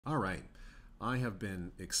All right, I have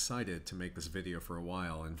been excited to make this video for a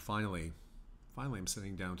while, and finally I'm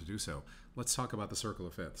sitting down to do so. Let's talk about the circle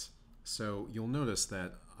of fifths. So you'll notice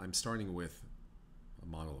that I'm starting with a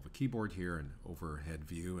model of a keyboard here, an overhead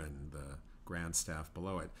view, and the grand staff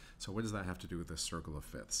below it. So what does that have to do with the circle of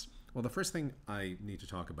fifths? Well, the first thing I need to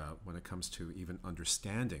talk about when it comes to even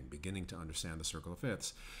beginning to understand the circle of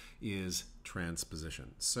fifths, is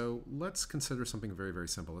transposition. So let's consider something very, very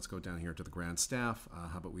simple. Let's go down here to the grand staff.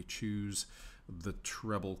 How about we choose the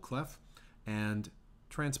treble clef and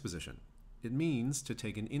transposition. It means to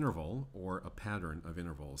take an interval or a pattern of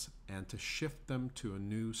intervals and to shift them to a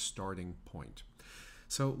new starting point.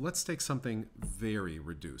 So let's take something very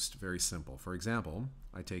reduced, very simple. For example,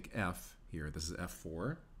 I take F here, this is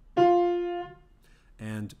F4,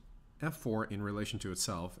 and F4 in relation to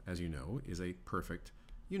itself, as you know, is a perfect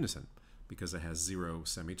unison because it has 0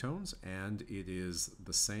 semitones and it is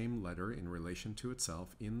the same letter in relation to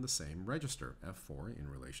itself in the same register, F4 in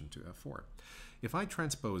relation to F4. If I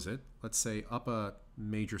transpose it, let's say up a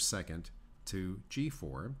major second to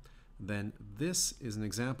G4, then this is an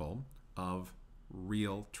example of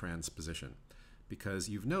real transposition, because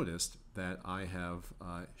you've noticed that I have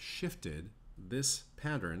shifted this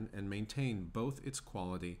pattern and maintained both its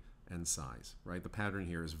quality and size, right? The pattern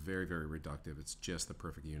here is very, very reductive. It's just the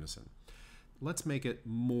perfect unison. Let's make it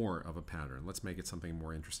more of a pattern. Let's make it something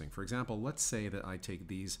more interesting. For example, let's say that I take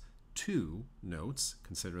these two notes,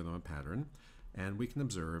 consider them a pattern, and we can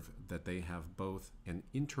observe that they have both an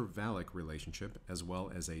intervallic relationship as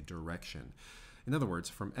well as a direction. In other words,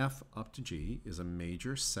 from F up to G is a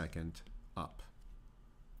major second up,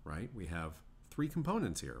 right? We have 3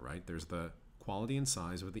 components here, right? There's the quality and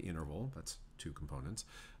size of the interval, that's 2 components,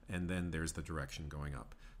 and then there's the direction going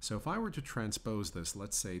up. So if I were to transpose this,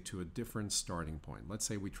 let's say, to a different starting point, let's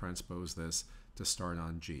say we transpose this to start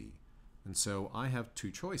on G. And so I have 2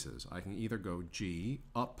 choices. I can either go G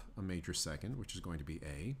up a major second, which is going to be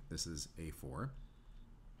A, this is A4,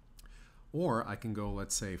 or I can go,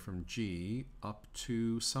 let's say, from G up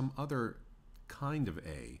to some other kind of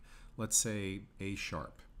A, let's say A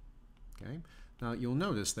sharp. Okay? Now you'll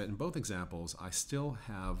notice that in both examples I still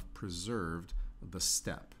have preserved the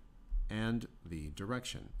step and the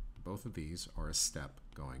direction. Both of these are a step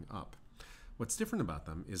going up. What's different about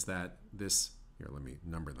them is that this, here let me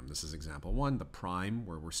number them. This is example 1, the prime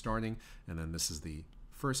where we're starting, and then this is the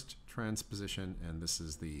first transposition, and this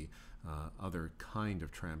is the other kind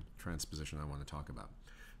of transposition I want to talk about.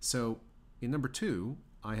 So in number 2,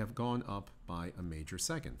 I have gone up by a major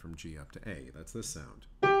second from G up to A. That's this sound.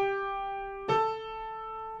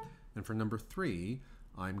 And for number 3,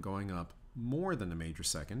 I'm going up more than a major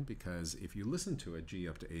second, because if you listen to a G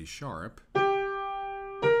up to A sharp,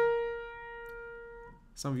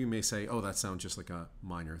 some of you may say, oh, that sounds just like a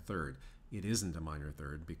minor third. It isn't a minor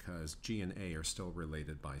third because G and A are still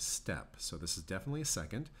related by step. So this is definitely a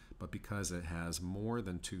second, but because it has more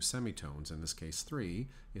than 2 semitones, in this case 3,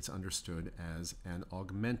 it's understood as an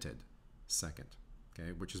augmented second,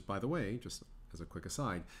 okay? Which is, by the way, just as a quick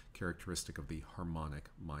aside, characteristic of the harmonic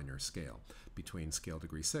minor scale between scale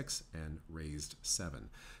degree 6 and raised 7.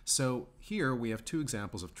 So here we have 2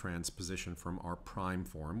 examples of transposition from our prime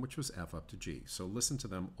form, which was F up to G. So listen to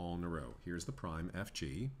them all in a row. Here's the prime, F,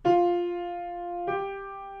 G,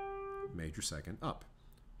 major second up.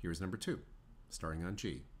 Here's number 2, starting on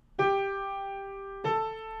G.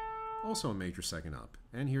 Also a major second up.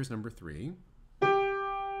 And here's number 3,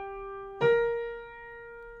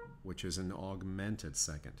 which is an augmented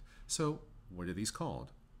second. So what are these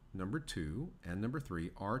called? Number 2 and number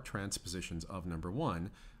 3 are transpositions of number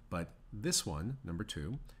 1, but this one, number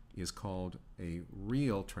 2, is called a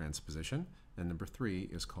real transposition, and number 3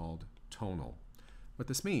 is called tonal. What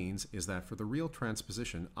this means is that for the real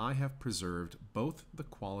transposition, I have preserved both the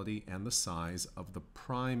quality and the size of the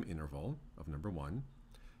prime interval of number 1,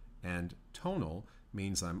 and tonal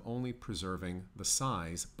means I'm only preserving the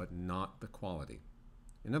size but not the quality.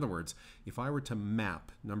 In other words, if I were to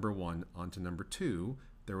map number 1 onto number 2,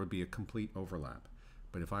 there would be a complete overlap.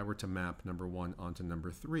 But if I were to map number 1 onto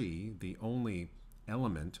number 3, the only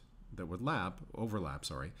element that would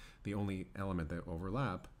the only element that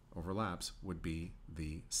overlaps would be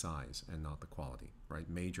the size and not the quality, right?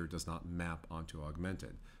 Major does not map onto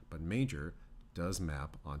augmented, but major does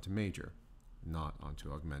map onto major, not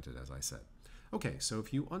onto augmented, as I said. Okay, so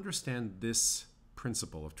if you understand this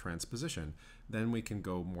principle of transposition, then we can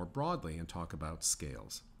go more broadly and talk about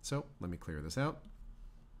scales. So let me clear this out,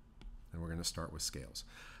 and we're going to start with scales.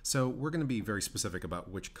 So we're going to be very specific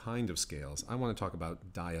about which kind of scales. I want to talk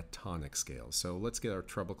about diatonic scales. So let's get our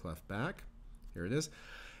treble clef back. Here it is.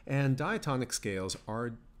 And diatonic scales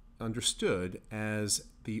are understood as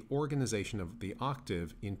the organization of the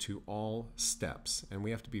octave into all steps. And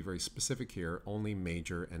we have to be very specific here, only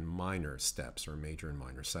major and minor steps, or major and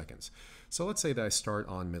minor seconds. So let's say that I start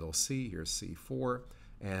on middle C, here's C4,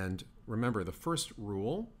 and remember the first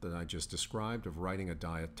rule that I just described of writing a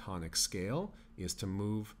diatonic scale is to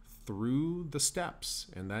move through the steps,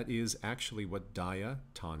 and that is actually what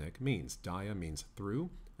diatonic means. Dia means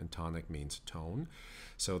through, and tonic means tone.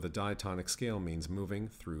 So the diatonic scale means moving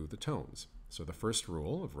through the tones. So the first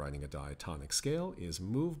rule of writing a diatonic scale is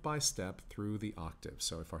move by step through the octave.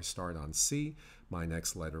 So if I start on C, my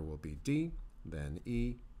next letter will be D, then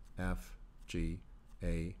E, F, G,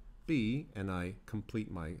 A, B, and I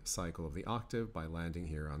complete my cycle of the octave by landing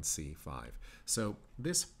here on C5. So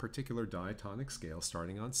this particular diatonic scale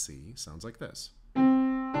starting on C sounds like this. All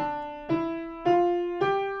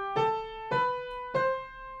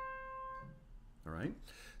right.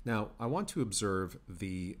 Now I want to observe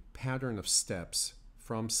the pattern of steps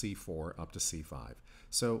from C4 up to C5.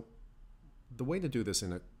 So the way to do this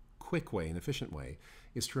in a quick way, an efficient way,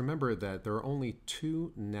 is to remember that there are only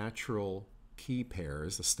two natural key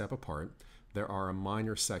pairs a step apart. There are a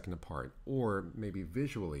minor second apart, or maybe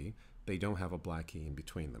visually they don't have a black key in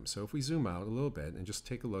between them. So if we zoom out a little bit and just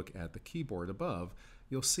take a look at the keyboard above,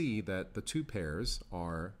 you'll see that the two pairs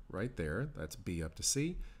are right there. That's B up to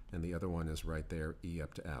C, and the other one is right there, E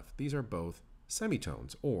up to F. These are both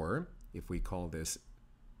semitones, or if we call this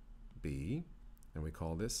B, and we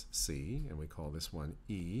call this C, and we call this one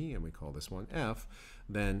E, and we call this one F,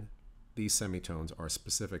 then these semitones are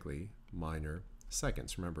specifically minor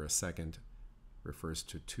seconds. Remember, a second refers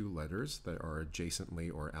to two letters that are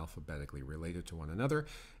adjacently or alphabetically related to one another,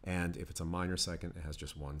 and if it's a minor second, it has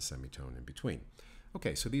just one semitone in between.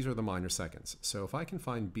 Okay, so these are the minor seconds. So if I can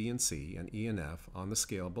find B and C and E and F on the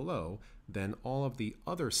scale below, then all of the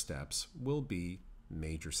other steps will be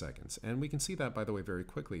major seconds. And we can see that, by the way, very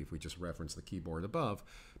quickly if we just reference the keyboard above,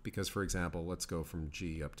 because, for example, let's go from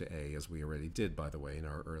G up to A, as we already did, by the way, in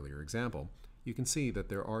our earlier example. You can see that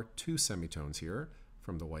there are two semitones here,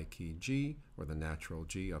 from the white key G, or the natural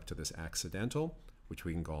G, up to this accidental, which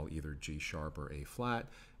we can call either G sharp or A flat,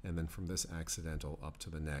 and then from this accidental up to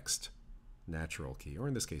the next natural key, or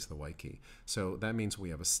in this case, the white key. So that means we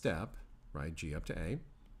have a step, right, G up to A,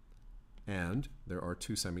 and there are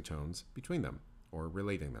two semitones between them, or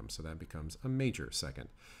relating them, so that becomes a major second.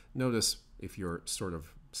 Notice, if you're sort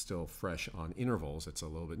of still fresh on intervals, it's a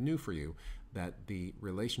little bit new for you, that the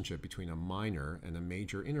relationship between a minor and a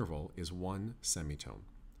major interval is one semitone.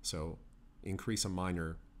 So increase a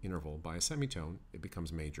minor interval by a semitone, it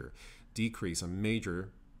becomes major. Decrease a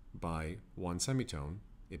major by one semitone,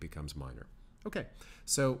 it becomes minor. Okay,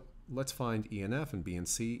 so let's find E and F and B and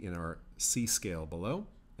C in our C scale below,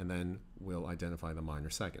 and then we'll identify the minor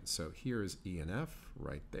seconds. So here's E and F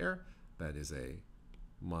right there. That is a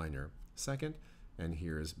minor second. And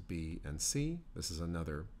here's B and C. This is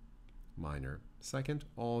another minor second.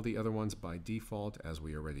 All the other ones by default, as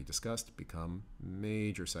we already discussed, become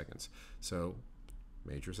major seconds. So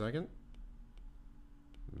major second,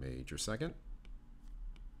 major second.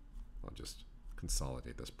 I'll just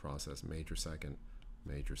consolidate this process. Major second,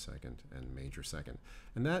 major second, and major second.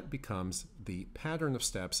 And that becomes the pattern of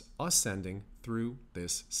steps ascending through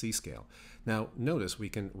this C scale. Now notice we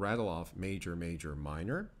can rattle off major, major,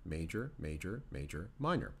 minor, major, major, major,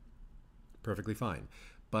 minor. Perfectly fine.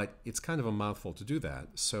 But it's kind of a mouthful to do that.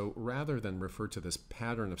 So rather than refer to this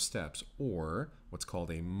pattern of steps, or what's called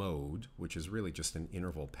a mode, which is really just an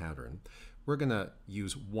interval pattern, we're going to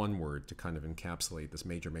use one word to kind of encapsulate this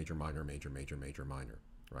major, major, minor, major, major, major, minor,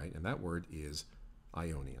 right? And that word is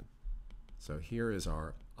Ionian. So here is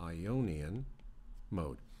our Ionian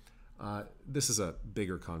mode. This is a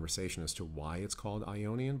bigger conversation as to why it's called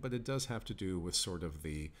Ionian, but it does have to do with sort of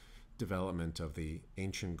the development of the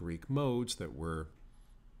ancient Greek modes that were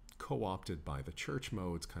co-opted by the church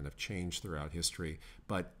modes, kind of changed throughout history.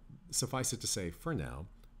 But suffice it to say, for now,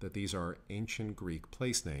 that these are ancient Greek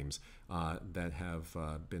place names that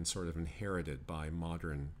have been sort of inherited by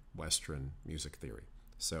modern Western music theory.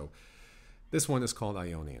 So this one is called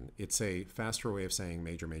Ionian. It's a faster way of saying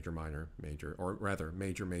major, major, minor, major, or rather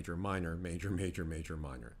major, major, minor, major, major, major,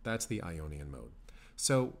 minor. That's the Ionian mode.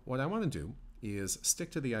 So what I want to do is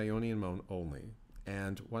stick to the Ionian mode only.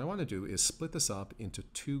 And what I want to do is split this up into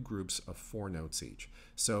two groups of 4 notes each.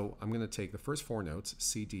 So I'm going to take the first 4 notes,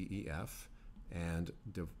 C, D, E, F, and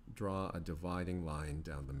draw a dividing line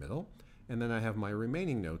down the middle. And then I have my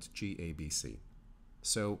remaining notes, G, A, B, C.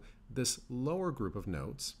 So this lower group of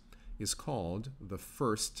notes is called the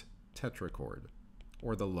first tetrachord,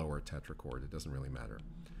 or the lower tetrachord. It doesn't really matter.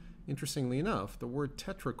 Interestingly enough, the word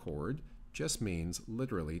tetrachord just means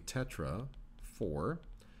literally tetra, 4,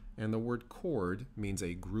 And the word chord means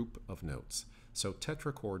a group of notes. So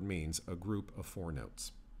tetrachord means a group of 4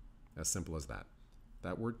 notes. As simple as that.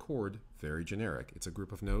 That word chord, very generic. It's a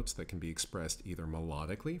group of notes that can be expressed either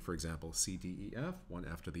melodically, for example, C, D, E, F, one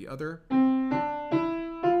after the other,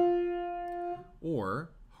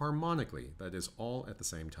 or harmonically, that is all at the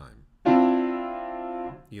same time.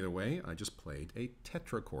 Either way, I just played a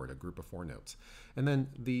tetrachord, a group of 4 notes. And then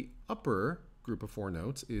the upper group of 4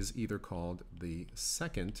 notes is either called the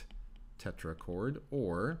second tetrachord,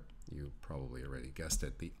 or, you probably already guessed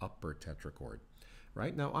it, the upper tetrachord.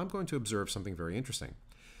 Right? Now I'm going to observe something very interesting.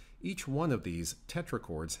 Each one of these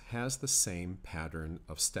tetrachords has the same pattern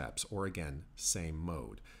of steps, or again, same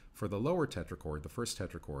mode. For the lower tetrachord, the first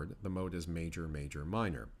tetrachord, the mode is major, major,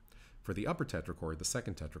 minor. For the upper tetrachord, the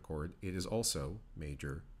second tetrachord, it is also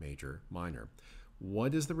major, major, minor.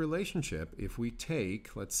 What is the relationship if we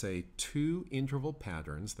take, let's say, 2 interval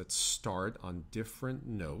patterns that start on different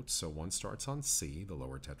notes? So one starts on C, the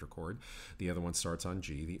lower tetrachord, the other one starts on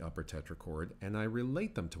G, the upper tetrachord, and I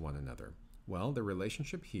relate them to one another. Well, the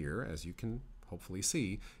relationship here, as you can hopefully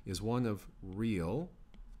see, is one of real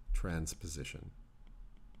transposition.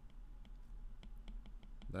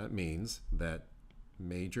 That means that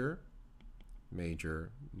major,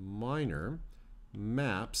 major, minor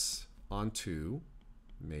maps onto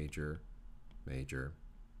major, major,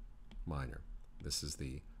 minor. This is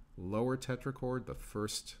the lower tetrachord, the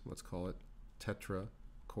first, let's call it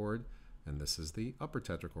tetrachord, and this is the upper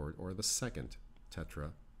tetrachord, or the second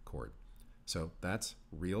tetrachord. So that's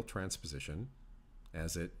real transposition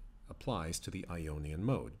as it applies to the Ionian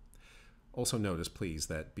mode. Also notice, please,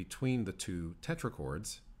 that between the 2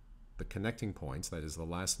 tetrachords, the connecting points, that is the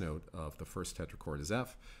last note of the first tetrachord is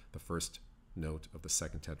F, the first note of the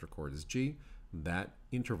second tetrachord is G. That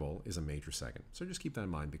interval is a major second. So just keep that in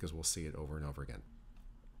mind because we'll see it over and over again.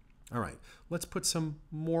 All right, let's put some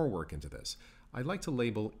more work into this. I'd like to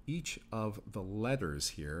label each of the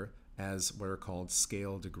letters here as what are called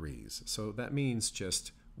scale degrees. So that means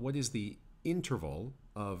just what is the interval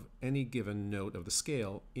of any given note of the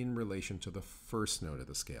scale in relation to the first note of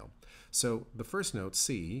the scale. So the first note,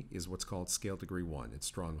 C, is what's called scale degree 1. It's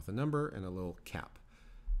drawn with a number and a little cap.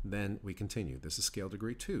 Then we continue. This is scale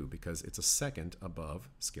degree 2 because it's a second above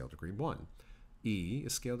scale degree 1. E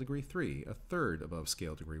is scale degree 3, a third above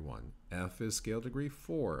scale degree 1. F is scale degree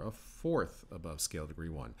 4, a fourth above scale degree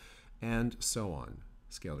 1, and so on.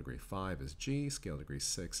 Scale degree 5 is G, scale degree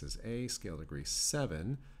 6 is A, scale degree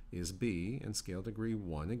 7 is B, and scale degree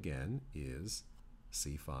 1 again is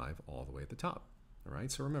C5 all the way at the top. All right,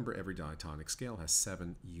 so remember every diatonic scale has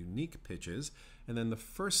 7 unique pitches, and then the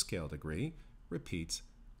first scale degree repeats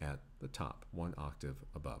at the top, 1 octave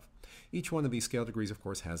above. Each one of these scale degrees, of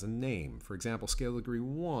course, has a name. For example, scale degree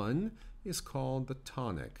 1 is called the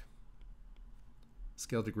tonic.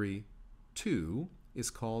 Scale degree 2 is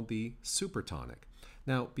called the supertonic.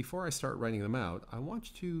 Now, before I start writing them out, I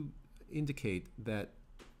want to indicate that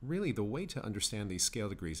really the way to understand these scale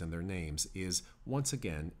degrees and their names is, once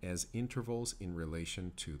again, as intervals in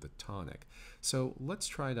relation to the tonic. So let's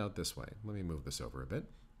try it out this way. Let me move this over a bit.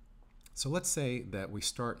 So let's say that we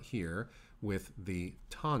start here with the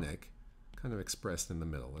tonic kind of expressed in the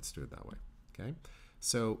middle. Let's do it that way. Okay?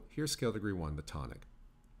 So here's scale degree 1, the tonic.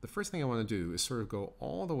 The first thing I want to do is sort of go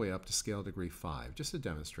all the way up to scale degree 5, just to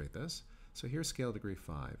demonstrate this. So here's scale degree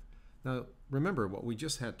 5. Now, remember, what we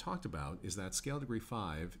just had talked about is that scale degree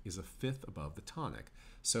 5 is a fifth above the tonic.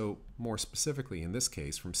 So more specifically, in this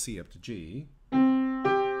case, from C up to G,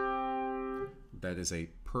 that is a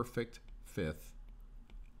perfect fifth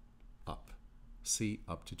up, C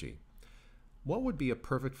up to G. What would be a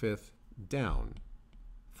perfect fifth down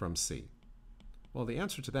from C? Well, the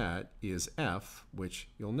answer to that is F, which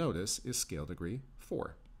you'll notice is scale degree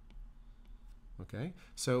 4. Okay,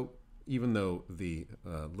 so even though the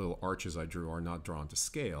little arches I drew are not drawn to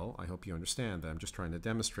scale, I hope you understand that I'm just trying to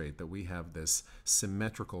demonstrate that we have this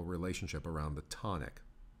symmetrical relationship around the tonic,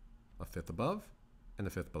 a fifth above and a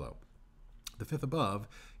fifth below. The fifth above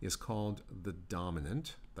is called the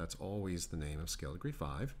dominant. That's always the name of scale degree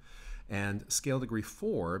 5. And scale degree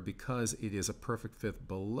 4, because it is a perfect fifth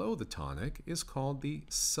below the tonic, is called the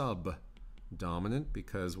subdominant,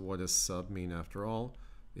 because what does sub mean after all?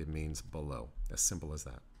 It means below. As simple as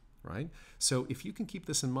that, right? So if you can keep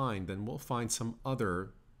this in mind, then we'll find some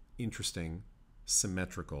other interesting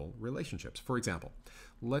symmetrical relationships. For example,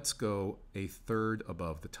 let's go a third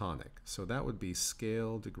above the tonic. So that would be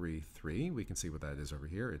scale degree 3. We can see what that is over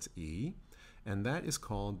here. It's E. And that is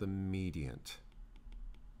called the mediant.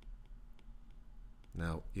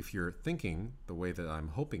 Now, if you're thinking the way that I'm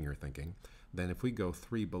hoping you're thinking, then if we go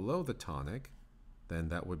 3 below the tonic, then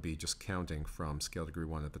that would be just counting from scale degree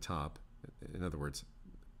 1 at the top. In other words,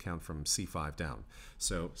 count from C5 down.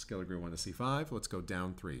 So scale degree 1 to C5, let's go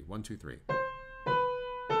down 3. 1, 2, 3.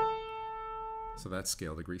 So that's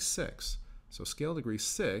scale degree 6. So scale degree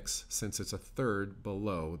 6, since it's a third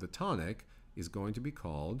below the tonic, is going to be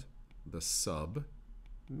called the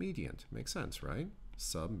submediant. Makes sense, right?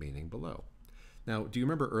 Sub meaning below. Now, do you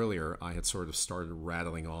remember earlier I had sort of started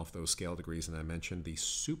rattling off those scale degrees and I mentioned the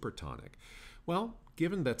supertonic? Well,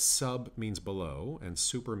 given that sub means below and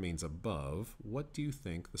super means above, what do you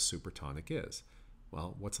think the supertonic is?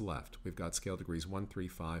 Well, what's left? We've got scale degrees 1, 3,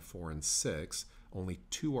 5, 4, and 6. Only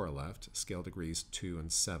 2 are left, scale degrees 2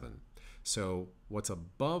 and 7. So what's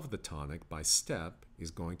above the tonic by step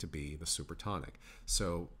is going to be the supertonic.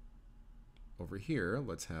 So over here,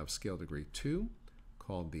 let's have scale degree 2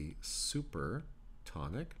 called the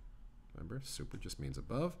supertonic. Remember, super just means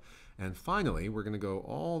above. And finally, we're going to go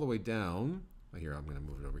all the way down. Here, I'm going to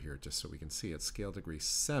move it over here just so we can see it. Scale degree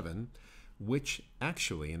 7, which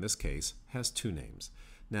actually, in this case, has 2 names.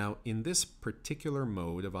 Now, in this particular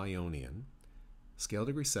mode of Ionian, scale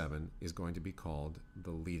degree 7 is going to be called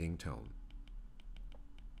the leading tone.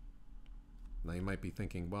 Now, you might be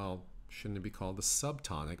thinking, well, shouldn't it be called the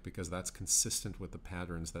subtonic because that's consistent with the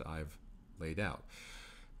patterns that I've laid out?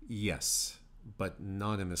 Yes, but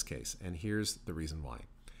not in this case, and here's the reason why.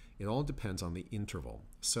 It all depends on the interval.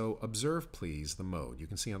 So observe, please, the mode. You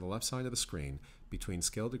can see on the left side of the screen, between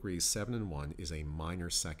scale degrees 7 and 1 is a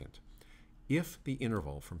minor second. If the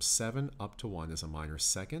interval from 7 up to 1 is a minor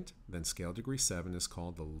second, then scale degree 7 is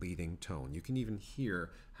called the leading tone. You can even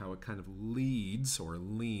hear how it kind of leads or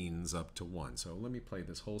leans up to 1. So let me play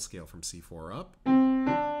this whole scale from C4 up.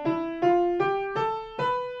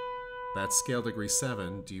 That's scale degree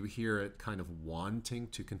 7. Do you hear it kind of wanting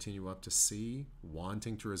to continue up to C,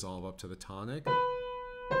 wanting to resolve up to the tonic?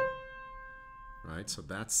 Right, so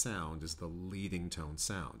that sound is the leading tone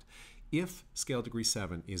sound. If scale degree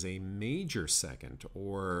 7 is a major second,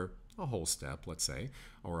 or a whole step, let's say,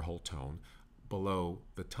 or a whole tone below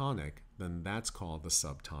the tonic, then that's called the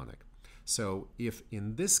subtonic. So if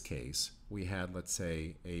in this case we had, let's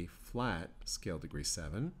say, a flat scale degree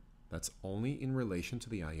 7, that's only in relation to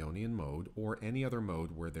the Ionian mode or any other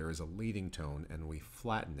mode where there is a leading tone and we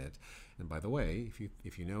flatten it. And by the way,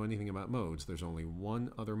 if you know anything about modes, there's only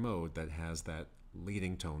one other mode that has that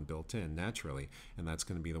leading tone built in naturally, and that's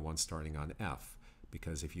going to be the one starting on F.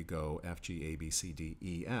 Because if you go F, G, A, B, C, D,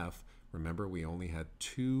 E, F, remember we only had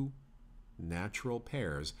 2 natural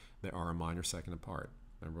pairs that are a minor second apart.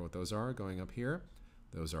 Remember what those are going up here?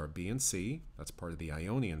 Those are B and C, that's part of the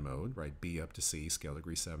Ionian mode, right? B up to C, scale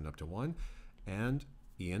degree 7 up to 1, and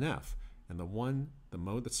E and F. And the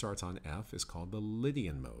mode that starts on F is called the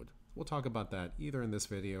Lydian mode. We'll talk about that either in this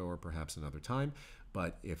video or perhaps another time,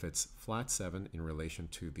 but if it's flat 7 in relation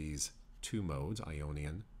to these 2 modes,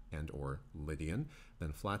 Ionian and or Lydian,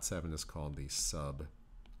 then flat 7 is called the subtonic.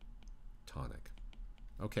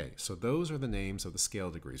 Okay, so those are the names of the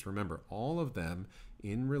scale degrees. Remember, all of them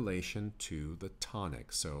in relation to the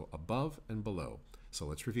tonic, so above and below. So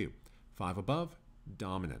let's review. 5 above,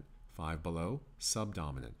 dominant. 5 below,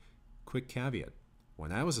 subdominant. Quick caveat.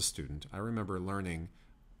 When I was a student, I remember learning,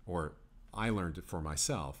 or I learned it for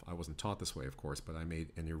myself. I wasn't taught this way, of course, but I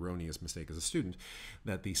made an erroneous mistake as a student,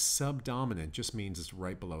 that the subdominant just means it's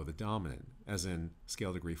right below the dominant, as in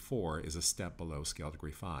scale degree 4 is a step below scale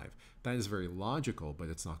degree 5. That is very logical, but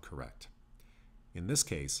it's not correct. In this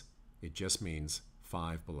case, it just means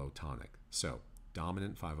 5 below tonic. So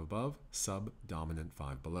dominant 5 above, subdominant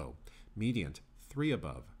 5 below. Mediant 3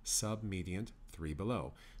 above, submediant 3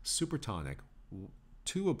 below. Supertonic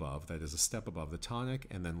 2 above, that is a step above the tonic,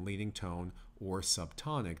 and then leading tone or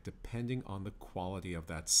subtonic, depending on the quality of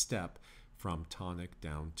that step from tonic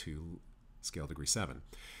down to scale degree 7.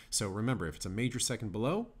 So remember, if it's a major second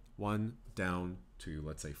below, 1 down to,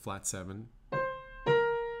 let's say, flat 7,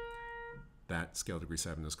 that scale degree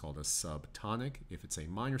 7 is called a subtonic. If it's a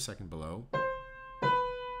minor second below,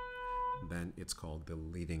 then it's called the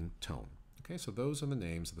leading tone. Okay, so those are the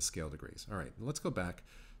names of the scale degrees. All right, let's go back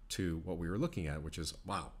to what we were looking at, which is,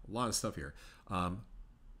 wow, a lot of stuff here.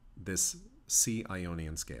 This C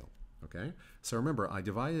Ionian scale. Okay, so remember, I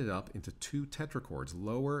divided it up into 2 tetrachords,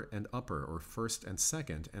 lower and upper, or first and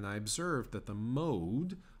second, and I observed that the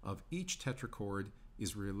mode of each tetrachord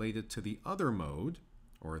is related to the other mode,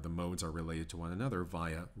 or the modes are related to one another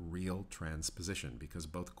via real transposition, because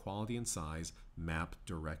both quality and size map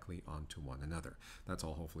directly onto one another. That's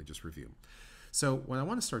all hopefully just review. So what I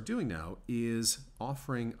want to start doing now is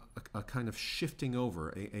offering a kind of shifting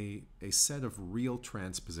over, a set of real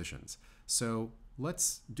transpositions. So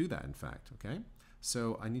let's do that, in fact, okay?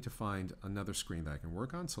 So I need to find another screen that I can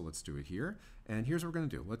work on, so let's do it here. And here's what we're going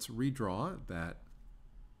to do. Let's redraw that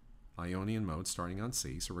Ionian mode starting on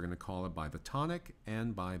C. So we're going to call it by the tonic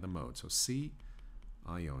and by the mode. So C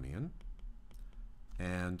Ionian.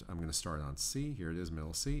 And I'm going to start on C. Here it is,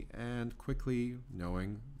 middle C. And quickly,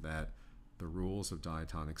 knowing that the rules of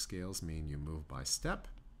diatonic scales mean you move by step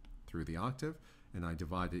through the octave, and I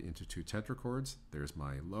divide it into two tetrachords. There's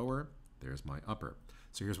my lower, there's my upper.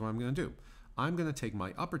 So here's what I'm going to do. I'm going to take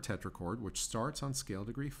my upper tetrachord, which starts on scale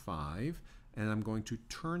degree 5, and I'm going to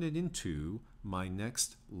turn it into my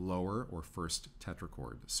next lower or first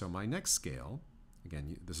tetrachord. So my next scale,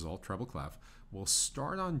 again, this is all treble clef, will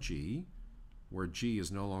start on G, where G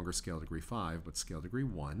is no longer scale degree 5, but scale degree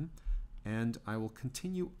 1, and I will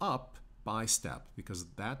continue up by step, because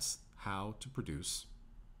that's how to produce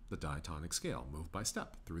the diatonic scale, move by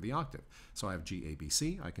step through the octave. So I have G, A, B,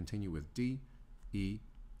 C. I continue with D, E,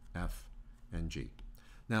 F, and G.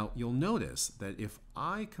 Now, you'll notice that if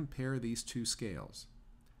I compare these two scales,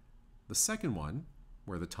 the second one,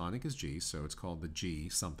 where the tonic is G, so it's called the G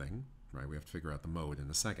something, right? We have to figure out the mode in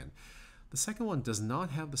a second. The second one does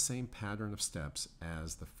not have the same pattern of steps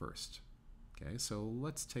as the first. Okay, so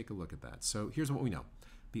let's take a look at that. So here's what we know.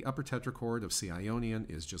 The upper tetrachord of C Ionian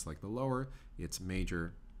is just like the lower. It's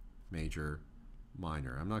major, major,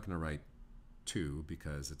 minor. I'm not going to write 2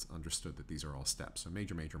 because it's understood that these are all steps. So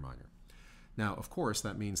major, major, minor. Now, of course,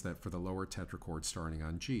 that means that for the lower tetrachord starting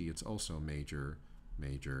on G, it's also major,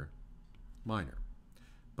 major, minor.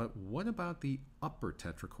 But what about the upper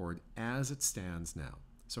tetrachord as it stands now?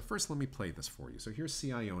 So first, let me play this for you. So here's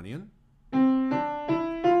C Ionian.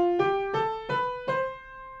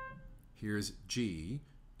 Here's G,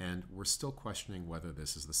 and we're still questioning whether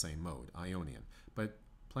this is the same mode, Ionian, but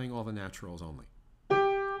playing all the naturals only.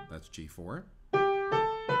 That's G4.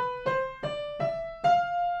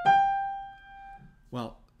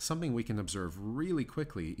 Well, something we can observe really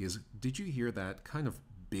quickly is, did you hear that kind of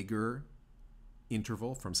bigger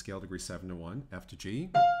interval from scale degree 7 to 1, F to G?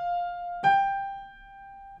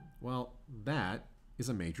 Well, that is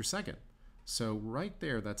a major second. So right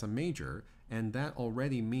there, that's a major, and that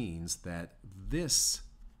already means that this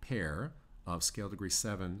pair of scale degree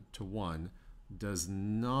 7 to 1 does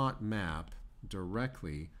not map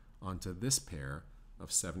directly onto this pair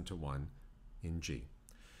of 7 to 1 in G.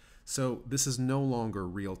 So this is no longer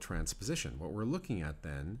real transposition. What we're looking at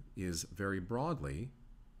then is very broadly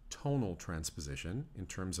tonal transposition in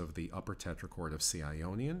terms of the upper tetrachord of C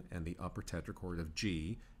Ionian and the upper tetrachord of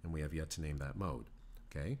G, and we have yet to name that mode.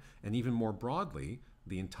 Okay? And even more broadly,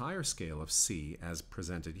 the entire scale of C as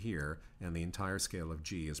presented here and the entire scale of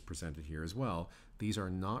G as presented here as well, these are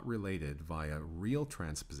not related via real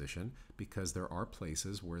transposition because there are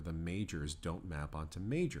places where the majors don't map onto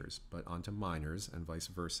majors, but onto minors and vice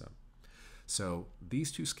versa. So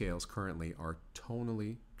these two scales currently are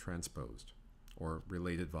tonally transposed or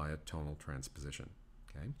related via tonal transposition.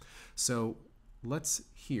 Okay? So let's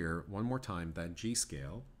hear one more time that G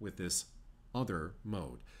scale with this other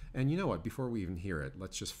mode. And you know what, before we even hear it,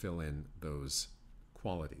 let's just fill in those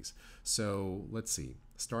qualities. So let's see,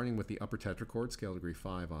 starting with the upper tetrachord, scale degree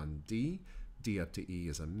 5 on D, D up to E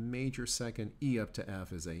is a major second, E up to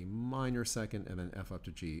F is a minor second, and then F up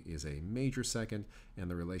to G is a major second,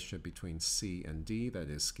 and the relationship between C and D, that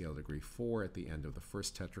is scale degree 4 at the end of the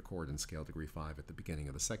first tetrachord and scale degree 5 at the beginning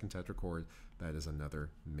of the second tetrachord, that is another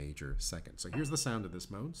major second. So here's the sound of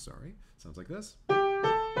this mode, sorry, sounds like this.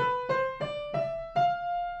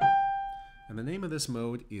 And the name of this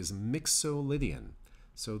mode is Mixolydian.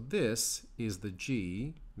 So this is the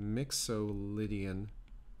G Mixolydian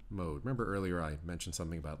mode. Remember earlier I mentioned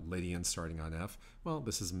something about Lydian starting on F? Well,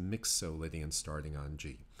 this is Mixolydian starting on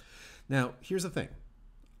G. Now, here's the thing.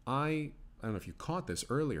 I don't know if you caught this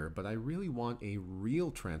earlier, but I really want a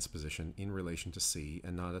real transposition in relation to C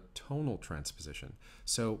and not a tonal transposition.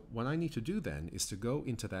 So what I need to do then is to go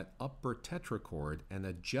into that upper tetrachord and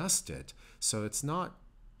adjust it so it's not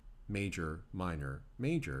major, minor,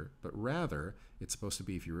 major, but rather it's supposed to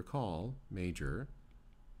be, if you recall, major,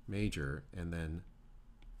 major, and then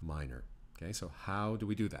minor. Okay, so how do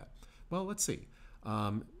we do that? Well, let's see.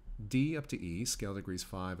 D up to E, scale degrees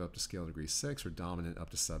 5 up to scale degree 6, or dominant up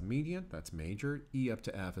to submedian, that's major. E up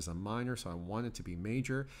to F is a minor, so I want it to be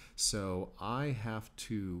major. So I have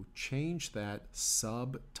to change that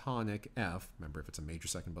subtonic F. Remember, if it's a major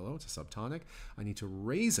second below, it's a subtonic. I need to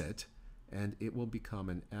raise it, and it will become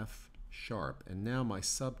an F sharp. And now my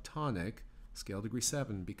subtonic, scale degree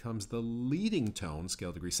 7, becomes the leading tone,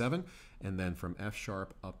 scale degree 7, and then from F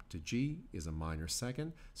sharp up to G is a minor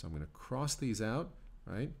second. So I'm going to cross these out,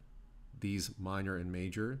 right? These minor and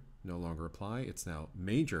major no longer apply. It's now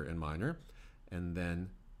major and minor. and then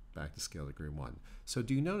back to scale degree 1. So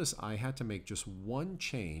do you notice I had to make just one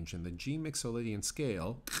change in the G Mixolydian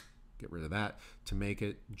scale, get rid of that, to make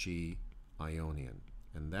it G Ionian.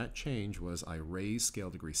 And that change was I raised scale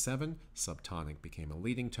degree 7, subtonic became a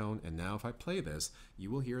leading tone, and now if I play this,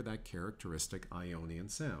 you will hear that characteristic Ionian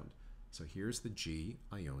sound. So here's the G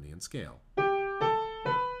Ionian scale.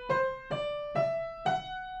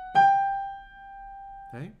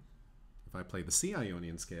 Okay? If I play the C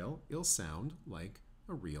Ionian scale, it'll sound like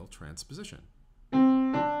a real transposition.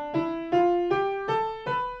 And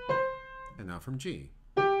now from G.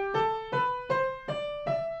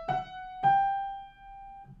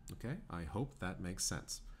 Okay, I hope that makes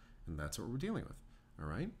sense. And that's what we're dealing with. All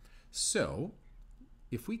right? So,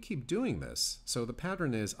 if we keep doing this, so the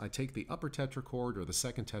pattern is I take the upper tetrachord or the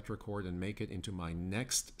second tetrachord and make it into my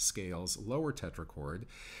next scale's lower tetrachord.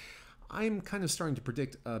 I'm kind of starting to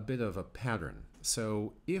predict a bit of a pattern.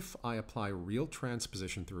 So if I apply real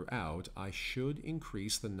transposition throughout, I should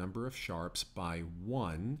increase the number of sharps by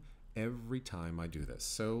 1 every time I do this.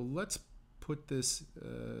 So let's put this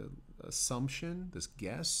assumption, this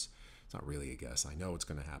guess. It's not really a guess. I know it's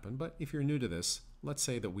going to happen. But if you're new to this, let's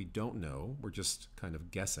say that we don't know. We're just kind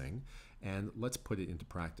of guessing. And let's put it into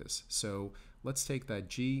practice. So let's take that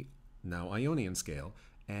G, now Ionian scale,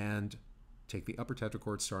 and take the upper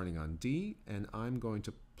tetrachord starting on D, and I'm going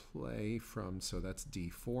to play from, so that's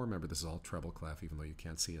D4. Remember, this is all treble clef, even though you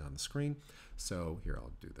can't see it on the screen. So here,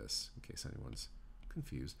 I'll do this in case anyone's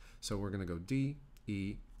confused. So we're going to go D,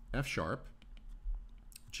 E, F sharp,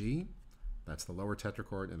 G, that's the lower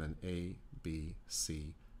tetrachord, and then A, B,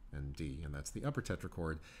 C, and D, and that's the upper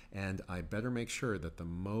tetrachord. And I better make sure that the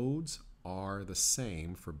modes are the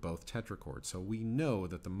same for both tetrachords. So we know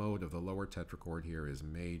that the mode of the lower tetrachord here is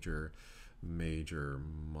major, major,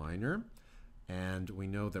 minor, and we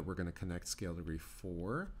know that we're going to connect scale degree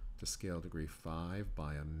 4 to scale degree 5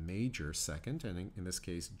 by a major second, and in this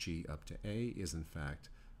case G up to A is in fact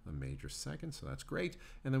a major second, so that's great.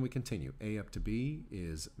 And then we continue. A up to B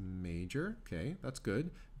is major, okay, that's good.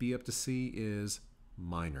 B up to C is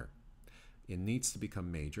minor. It needs to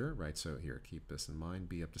become major, right? So here, keep this in mind.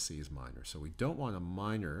 B up to C is minor. So we don't want a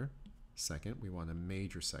minor second, we want a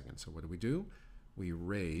major second. So what do? We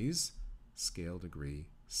raise scale degree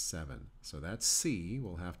 7. So that C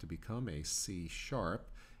will have to become a C sharp.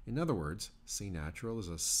 In other words, C natural is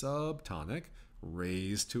a subtonic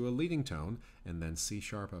raised to a leading tone, and then C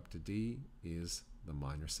sharp up to D is the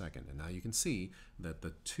minor second. And now you can see that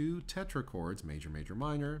the two tetrachords, major, major,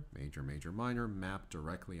 minor, major, major, minor, map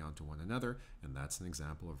directly onto one another, and that's an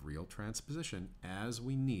example of real transposition as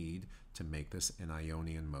we need to make this an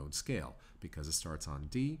Ionian mode scale. Because it starts on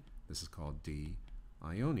D, this is called D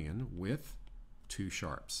Ionian with 2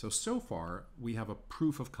 sharps. So far we have a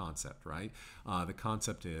proof of concept, right? The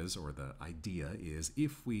concept is, or the idea is,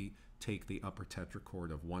 if we take the upper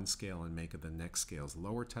tetrachord of one scale and make it the next scale's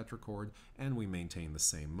lower tetrachord, and we maintain the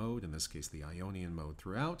same mode, in this case the Ionian mode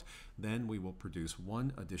throughout, then we will produce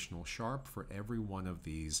 1 additional sharp for every one of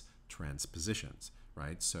these transpositions,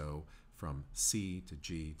 right? So from C to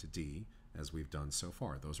G to D, as we've done so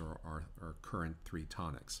far. Those are our current 3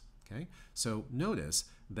 tonics. Okay? So notice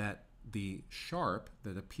that the sharp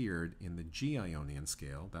that appeared in the G Ionian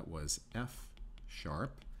scale, that was F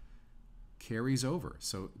sharp, carries over.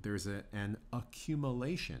 So there's an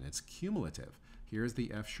accumulation. It's cumulative. Here's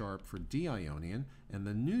the F sharp for D Ionian, and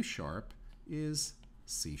the new sharp is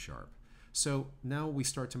C sharp. So now we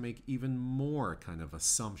start to make even more kind of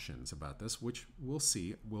assumptions about this, which we'll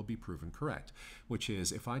see will be proven correct, which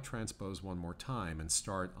is if I transpose one more time and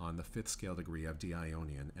start on the 5th scale degree of D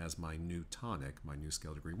Ionian as my new tonic, my new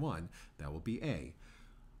scale degree 1, that will be A.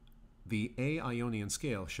 The A Ionian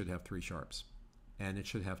scale should have 3 sharps, and it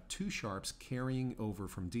should have 2 sharps carrying over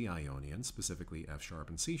from D Ionian, specifically F sharp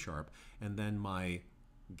and C sharp, and then my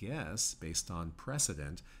guess, based on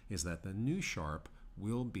precedent, is that the new sharp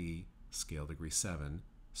will be scale degree 7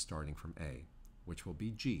 starting from A, which will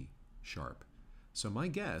be G sharp. So my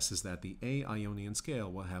guess is that the A Ionian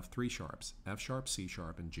scale will have 3 sharps, F sharp, C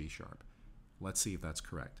sharp, and G sharp. Let's see if that's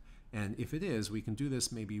correct. And if it is, we can do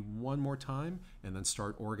this maybe one more time and then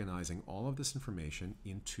start organizing all of this information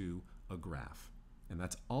into a graph. And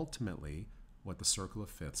that's ultimately what the circle of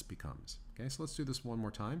fifths becomes. Okay, so let's do this one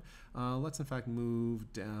more time. Let's in fact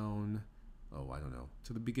move down, I don't know,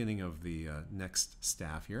 to the beginning of the next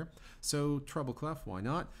staff here. So treble clef, why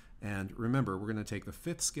not? And remember, we're going to take the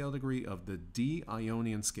 5th scale degree of the D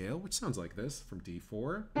Ionian scale, which sounds like this, from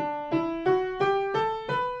D4.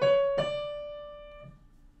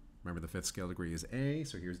 Remember, the 5th scale degree is A,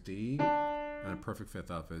 so here's D. And a perfect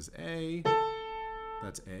 5th up is A.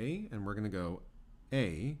 That's A, and we're going to go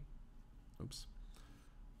A, Oops.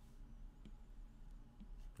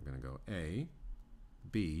 We're going to go A,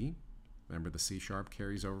 B. Remember the C sharp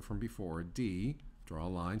carries over from before. D, draw a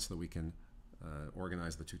line so that we can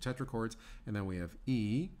organize the two tetrachords. And then we have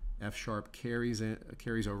E, F sharp carries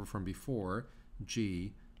over from before,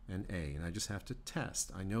 G, and A. And I just have to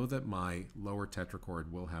test. I know that my lower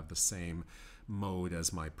tetrachord will have the same mode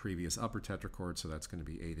as my previous upper tetrachord, so that's going to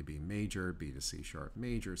be A to B major, B to C sharp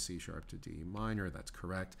major, C sharp to D minor, that's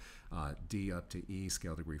correct. D up to E,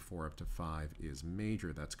 scale degree 4 up to 5 is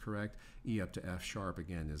major, that's correct. E up to F sharp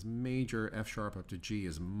again is major, F sharp up to G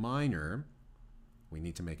is minor. We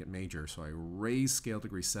need to make it major, so I raise scale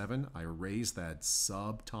degree 7, I raise that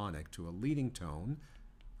subtonic to a leading tone,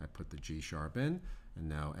 I put the G sharp in, and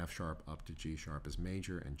now F sharp up to G sharp is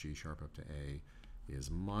major, and G sharp up to A is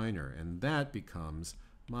minor. And that becomes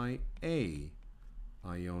my A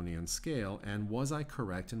Ionian scale. And was I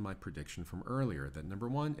correct in my prediction from earlier that number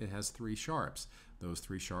one, it has 3 sharps. Those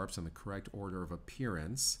 3 sharps in the correct order of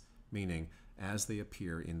appearance, meaning as they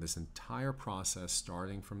appear in this entire process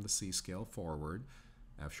starting from the C scale forward,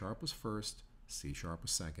 F sharp was first, C sharp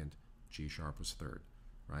was second, G sharp was third,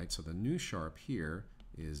 right? So the new sharp here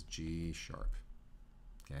is G sharp,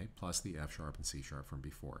 okay, plus the F sharp and C sharp from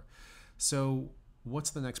before. So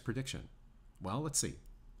what's the next prediction? Well, let's see.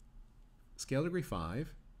 Scale degree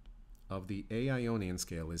 5 of the A Ionian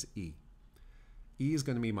scale is E. E is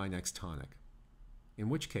going to be my next tonic, in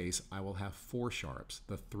which case I will have 4 sharps,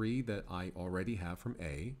 the 3 that I already have from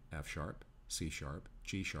A, F sharp, C sharp,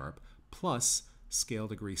 G sharp, plus scale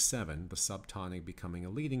degree 7, the subtonic becoming a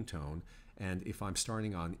leading tone. And if I'm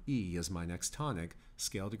starting on E as my next tonic,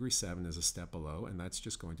 scale degree 7 is a step below, and that's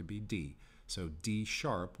just going to be D. So D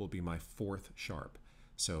sharp will be my 4th sharp.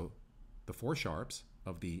 So the 4 sharps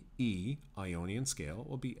of the E Ionian scale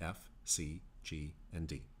will be F, C, G, and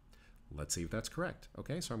D. Let's see if that's correct.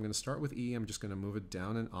 Okay, so I'm going to start with E. I'm just going to move it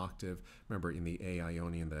down an octave. Remember, in the A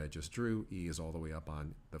Ionian that I just drew, E is all the way up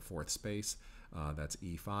on the 4th space. That's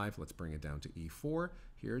E5. Let's bring it down to E4.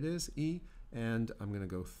 Here it is, E. And I'm going to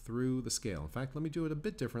go through the scale. In fact, let me do it a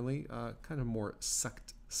bit differently, kind of more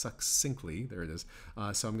succinctly. There it is.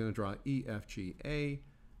 So I'm going to draw E, F, G, A,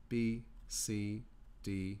 B, C,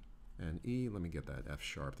 D, and E. Let me get that F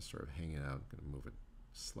sharp that's sort of hanging out. I'm going to move it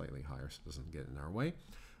slightly higher so it doesn't get in our way.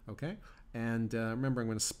 Okay, and remember, I'm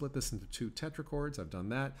going to split this into 2 tetrachords. I've done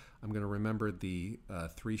that. I'm going to remember the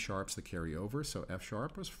 3 sharps that carry over. So F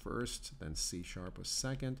sharp was first, then C sharp was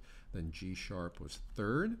second, then G sharp was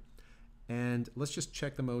third. And let's just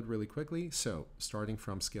check the mode really quickly. So starting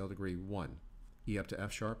from scale degree 1, E up to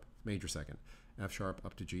F sharp, major second. F sharp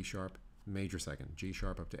up to G sharp, major second. G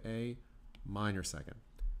sharp up to A, minor second.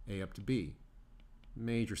 A up to B,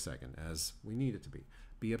 major second, as we need it to be.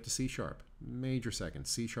 B up to C sharp, major second.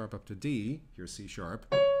 C sharp up to D, here's C sharp,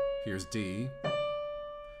 here's D.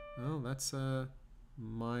 Oh, that's a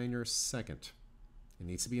minor second. It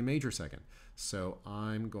needs to be a major second. So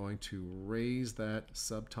I'm going to raise that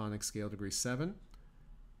subtonic scale degree 7.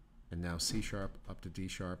 And now C sharp up to D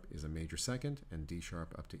sharp is a major second, and D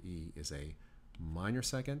sharp up to E is a minor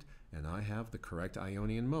second. And I have the correct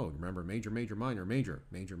Ionian mode. Remember, major, major, minor, major,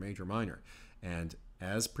 major, major, minor. And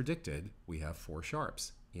as predicted, we have 4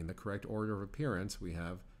 sharps. In the correct order of appearance, we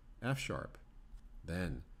have F sharp,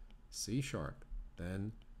 then C sharp,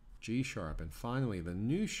 then G sharp, and finally the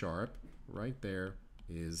new sharp right there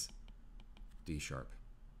is D sharp.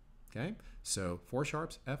 Okay, so 4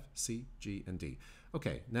 sharps, F, C, G, and D.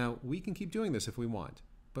 Okay, now we can keep doing this if we want,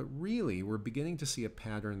 but really we're beginning to see a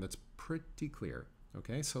pattern that's pretty clear.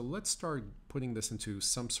 Okay, so let's start putting this into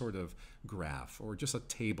some sort of graph or just a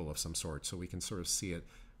table of some sort so we can sort of see it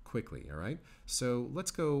quickly, all right? So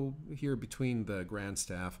let's go here between the grand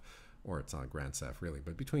staff, or it's not a grand staff really,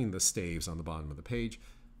 but between the staves on the bottom of the page.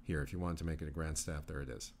 Here, if you want to make it a grand staff, there it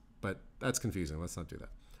is. But that's confusing, let's not do that,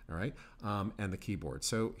 all right? And the keyboard.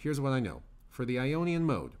 So here's what I know. For the Ionian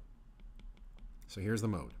mode, so here's the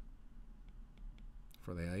mode.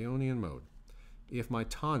 For the Ionian mode, if my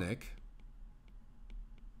tonic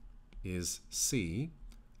is C,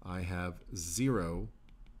 I have 0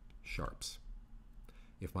 sharps.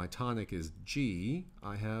 If my tonic is G,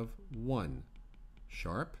 I have 1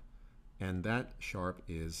 sharp, and that sharp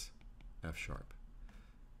is F sharp.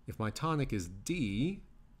 If my tonic is D,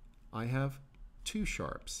 I have 2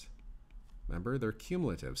 sharps. Remember, they're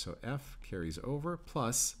cumulative, so F carries over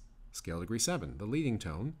plus scale degree 7, the leading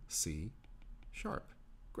tone, C sharp.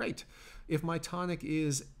 Great. If my tonic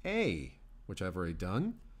is A, which I've already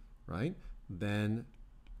done, right, then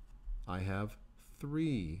I have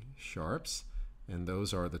 3 sharps, and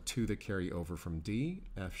those are the 2 that carry over from D,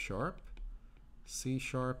 F sharp, C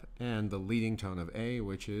sharp, and the leading tone of A,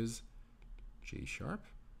 which is G sharp.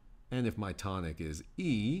 And if my tonic is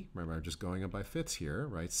E, remember I'm just going up by fifths here,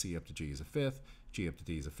 right? C up to G is a fifth, G up to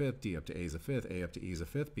D is a fifth, D up to A is a fifth, A up to E is a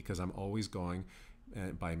fifth, because I'm always going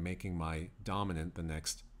by making my dominant the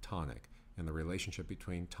next tonic. And the relationship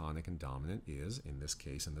between tonic and dominant is, in this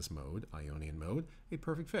case, in this mode, Ionian mode, a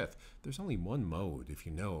perfect fifth. There's only one mode, if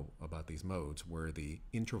you know about these modes, where the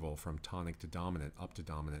interval from tonic to dominant up to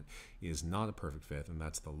dominant is not a perfect fifth, and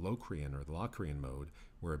that's the Locrian or the Locrian mode,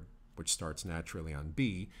 which starts naturally on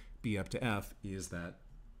B. B up to F is that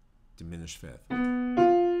diminished fifth.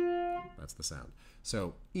 That's the sound.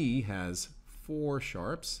 So E has 4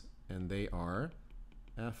 sharps, and they are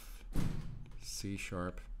F, C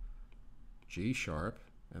sharp, G sharp,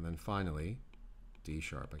 and then finally D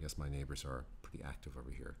sharp. I guess my neighbors are pretty active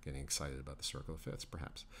over here, getting excited about the circle of fifths,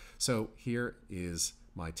 perhaps. So here is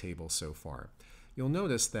my table so far. You'll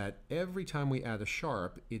notice that every time we add a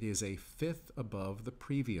sharp, it is a fifth above the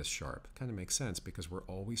previous sharp. Kind of makes sense because we're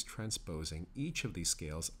always transposing each of these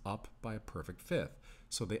scales up by a perfect fifth.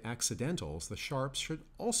 So the accidentals, the sharps, should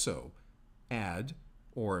also add,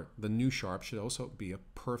 or the new sharp should also be a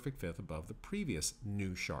perfect fifth above the previous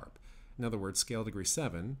new sharp. In other words, scale degree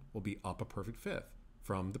 7 will be up a perfect fifth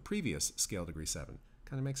from the previous scale degree 7.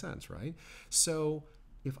 Kind of makes sense, right? So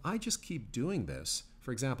if I just keep doing this,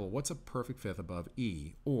 for example, what's a perfect fifth above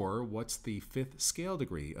E? Or what's the fifth scale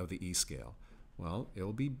degree of the E scale? Well,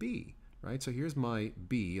 it'll be B, right? So here's my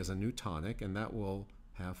B as a new tonic, and that will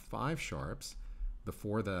have 5 sharps. The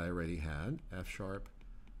 4 that I already had, F sharp,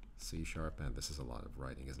 C sharp, and this is a lot of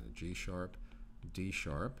writing, isn't it? G sharp, D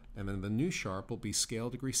sharp, and then the new sharp will be scale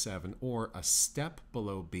degree 7, or a step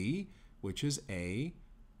below B, which is A,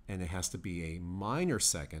 and it has to be a minor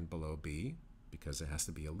second below B, because it has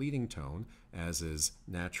to be a leading tone, as is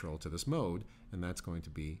natural to this mode, and that's going to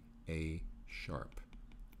be A sharp.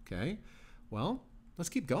 Okay, well, let's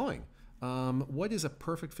keep going. What is a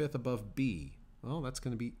perfect fifth above B? Well, that's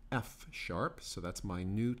going to be F sharp, so that's my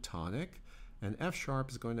new tonic, and F sharp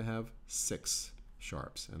is going to have 6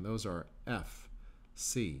 sharps, and those are F,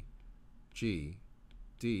 C, G,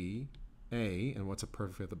 D, A, and what's a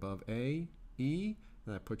perfect fifth above A? E,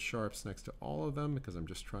 and I put sharps next to all of them because I'm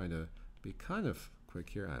just trying to be kind of quick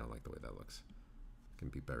here. I don't like the way that looks. It can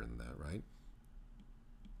be better than that, right?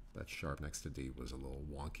 That sharp next to D was a little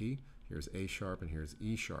wonky. Here's A sharp and here's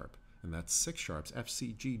E sharp, and that's 6 sharps, F,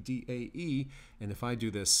 C, G, D, A, E, and if I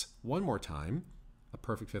do this one more time, a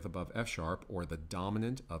perfect fifth above F sharp, or the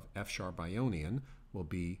dominant of F sharp Ionian, will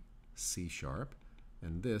be C sharp,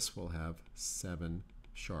 and this will have 7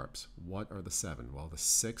 sharps. What are the 7? Well, the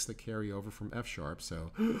 6 that carry over from F sharp,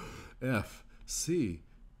 so F, C,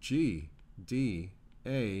 G, D,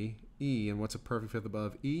 A, E, and what's a perfect fifth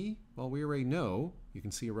above E? Well, we already know, you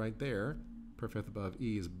can see it right there, perfect fifth above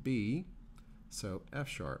E is B, so F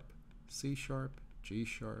sharp, C sharp, G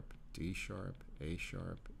sharp, D sharp, A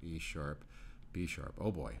sharp, E sharp, B sharp.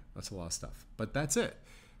 Oh boy, that's a lot of stuff, but that's it.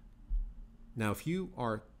 Now, if you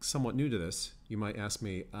are somewhat new to this, you might ask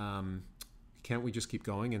me, can't we just keep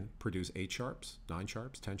going and produce 8 sharps, 9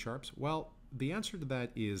 sharps, 10 sharps? Well, the answer to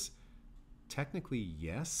that is technically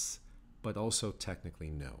yes, but also technically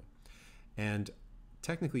no. And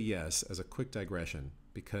technically yes, as a quick digression,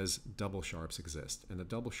 because double sharps exist, and a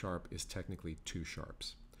double sharp is technically 2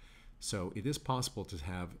 sharps. So it is possible to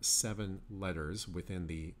have 7 letters within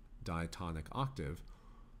the diatonic octave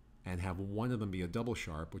and have one of them be a double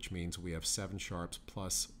sharp, which means we have 7 sharps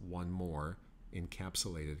plus 1 more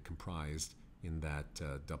encapsulated, comprised in that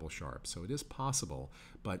double sharp. So it is possible,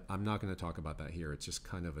 but I'm not going to talk about that here. It's just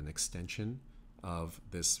kind of an extension of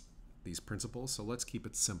these principles. So let's keep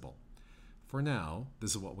it simple. For now,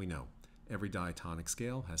 this is what we know. Every diatonic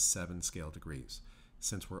scale has 7 scale degrees.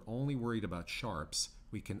 Since we're only worried about sharps,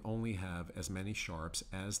 we can only have as many sharps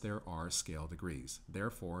as there are scale degrees.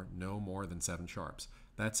 Therefore, no more than 7 sharps.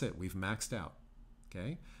 That's it. We've maxed out.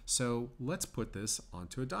 Okay? So let's put this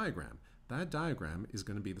onto a diagram. That diagram is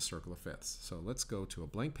going to be the circle of fifths. So let's go to a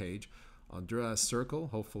blank page. I'll draw a circle.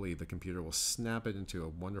 Hopefully the computer will snap it into a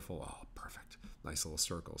wonderful, oh, perfect, nice little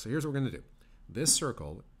circle. So here's what we're going to do. This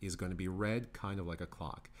circle is going to be read kind of like a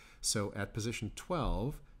clock. So at position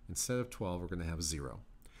 12, instead of 12, we're going to have 0.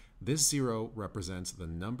 This 0 represents the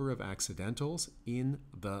number of accidentals in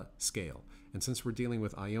the scale. And since we're dealing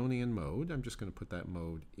with Ionian mode, I'm just going to put that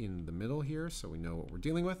mode in the middle here so we know what we're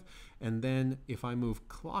dealing with. And then if I move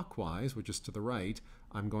clockwise, which is to the right,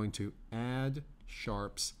 I'm going to add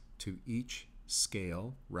sharps to each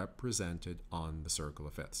scale represented on the circle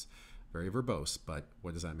of fifths. Very verbose, but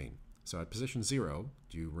what does that mean? So at position 0,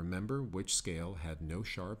 do you remember which scale had no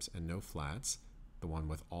sharps and no flats? The one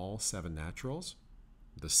with all 7 naturals?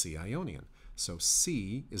 The C Ionian. So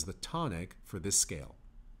C is the tonic for this scale,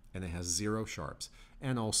 and it has 0 sharps,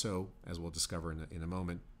 and also, as we'll discover in a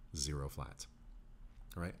moment, 0 flats.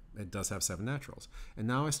 All right, it does have 7 naturals. And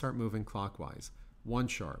now I start moving clockwise. 1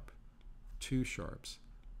 sharp, 2 sharps,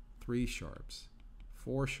 3 sharps,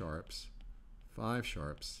 4 sharps, 5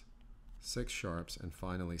 sharps, 6 sharps, and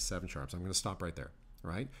finally 7 sharps. I'm going to stop right there.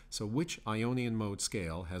 All right, so which Ionian mode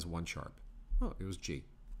scale has 1 sharp? Oh, it was G.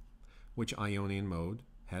 Which Ionian mode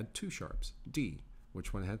had 2 sharps? D.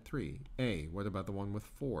 Which one had 3? A. What about the one with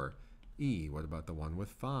 4? E. What about the one with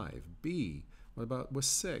 5? B. What about with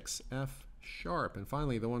 6? F sharp. And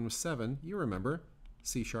finally, the one with 7, you remember,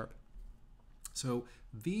 C sharp. So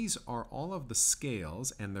these are all of the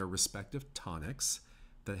scales and their respective tonics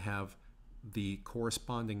that have the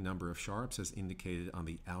corresponding number of sharps as indicated on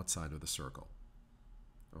the outside of the circle.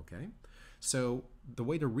 Okay? So the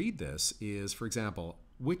way to read this is, for example,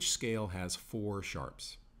 which scale has 4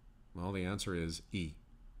 sharps? Well, the answer is E.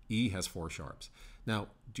 E has 4 sharps. Now,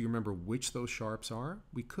 do you remember which those sharps are?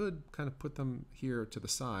 We could kind of put them here to the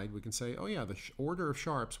side. We can say, oh yeah, the order of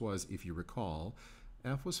sharps was, if you recall,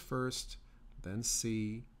 F was first, then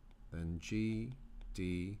C, then G,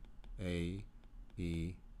 D, A,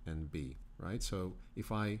 E, and B, right? So if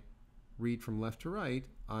I read from left to right,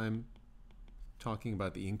 I'm talking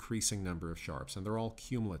about the increasing number of sharps, and they're all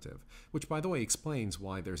cumulative, which, by the way, explains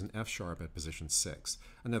why there's an F sharp at position 6.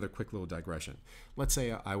 Another quick little digression. Let's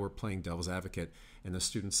say I were playing devil's advocate, and the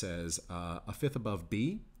student says a fifth above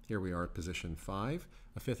B. Here we are at position 5.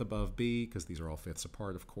 A fifth above B, because these are all fifths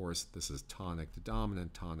apart, of course. This is tonic to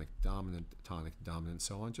dominant, tonic to dominant, tonic to dominant, and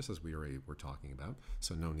so on, just as we already were talking about.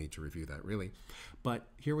 So no need to review that, really. But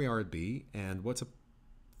here we are at B, and what's a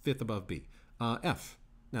fifth above B? F.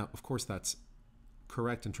 Now, of course, that's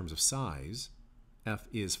correct in terms of size. F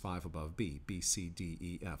is 5 above B. B, C, D,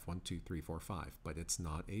 E, F. 1, 2, 3, 4, 5. But it's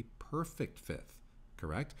not a perfect fifth,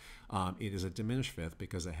 correct? It is a diminished fifth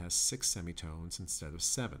because it has 6 semitones instead of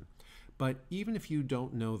 7. But even if you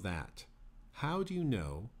don't know that, how do you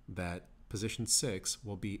know that position 6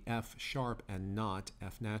 will be F sharp and not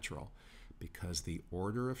F natural? Because the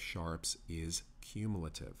order of sharps is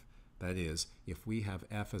cumulative. That is, if we have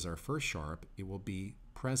F as our first sharp, it will be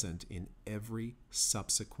present in every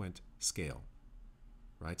subsequent scale,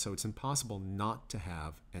 right? So it's impossible not to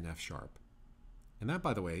have an F sharp. And that,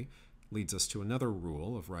 by the way, leads us to another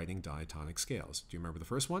rule of writing diatonic scales. Do you remember the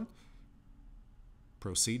first one?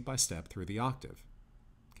 Proceed by step through the octave,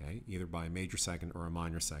 okay? Either by a major second or a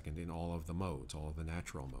minor second in all of the modes, all of the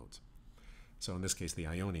natural modes. So in this case, the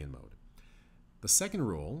Ionian mode. The second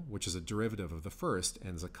rule, which is a derivative of the first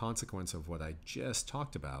and is a consequence of what I just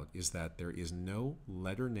talked about, is that there is no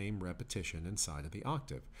letter name repetition inside of the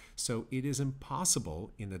octave. So it is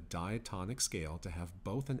impossible in a diatonic scale to have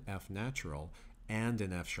both an F natural and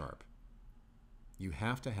an F sharp. You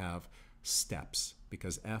have to have steps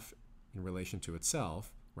because F in relation to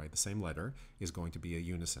itself, right, the same letter, is going to be a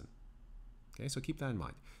unison. Okay, so keep that in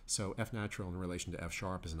mind. So F natural in relation to F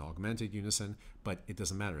sharp is an augmented unison, but it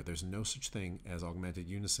doesn't matter. There's no such thing as augmented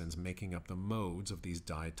unisons making up the modes of these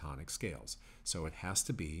diatonic scales. So it has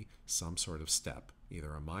to be some sort of step,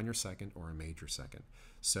 either a minor second or a major second.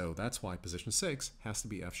 So that's why position 6 has to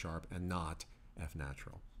be F sharp and not F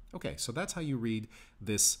natural. Okay, so that's how you read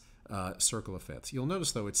this circle of fifths. You'll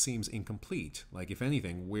notice, though, it seems incomplete. Like, if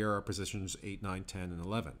anything, where are positions 8, 9, 10, and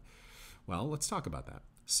 11? Well, let's talk about that.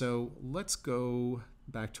 So let's go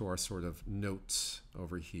back to our sort of notes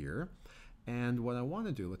over here. And what I want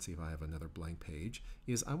to do, let's see if I have another blank page,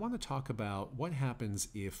 is I want to talk about what happens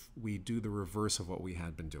if we do the reverse of what we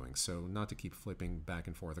had been doing. So not to keep flipping back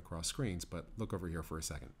and forth across screens, but look over here for a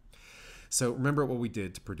second. So remember what we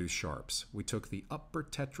did to produce sharps. We took the upper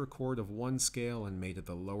tetrachord of one scale and made it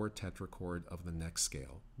the lower tetrachord of the next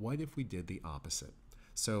scale. What if we did the opposite?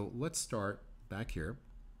 So let's start back here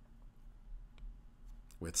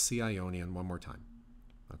with C Ionian one more time.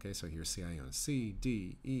 Okay, so here's C Ionian. C,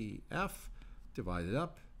 D, E, F, divided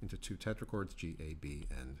up into 2 tetrachords, G, A, B,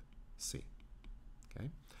 and C.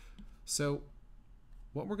 Okay, so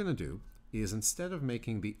what we're going to do is, instead of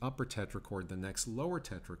making the upper tetrachord the next lower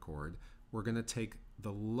tetrachord, we're going to take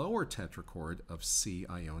the lower tetrachord of C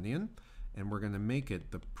Ionian and we're going to make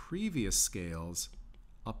it the previous scale's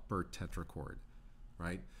upper tetrachord,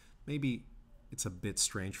 right? Maybe it's a bit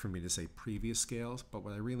strange for me to say previous scales, but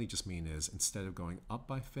what I really just mean is, instead of going up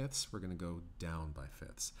by fifths, we're going to go down by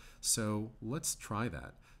fifths. So let's try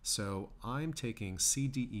that. So I'm taking C,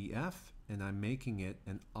 D, E, F, and I'm making it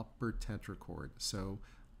an upper tetrachord. So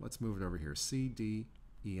let's move it over here. C, D,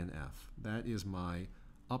 E, and F. That is my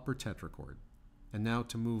upper tetrachord. And now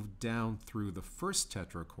to move down through the first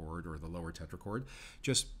tetrachord, or the lower tetrachord,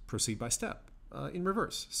 just proceed by step. in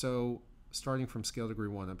reverse. So starting from scale degree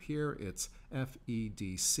 1 up here, it's F, E,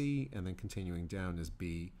 D, C, and then continuing down is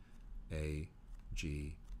B, A,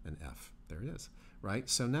 G, and F. There it is, right?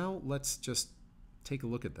 So now let's just take a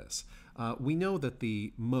look at this. We know that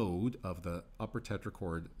the mode of the upper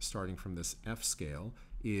tetrachord starting from this F scale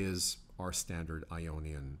is our standard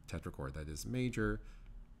Ionian tetrachord. That is major,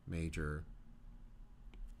 major,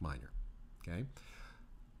 minor, okay?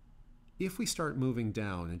 If we start moving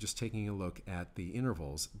down and just taking a look at the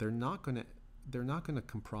intervals, they're not going to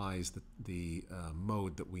comprise the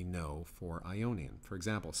mode that we know for Ionian. For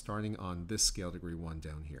example, starting on this scale degree 1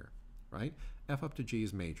 down here, right? F up to G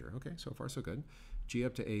is major. Okay, so far so good. G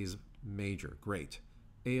up to A is major. Great.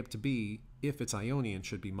 A up to B, if it's Ionian,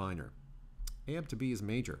 should be minor. A up to B is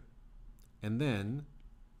major. And then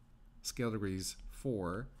scale degrees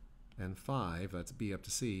 4 and 5, that's B up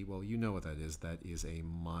to C, well, you know what that is. That is a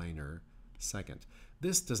minor second.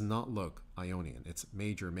 This does not look Ionian. It's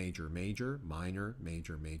major, major, major, minor,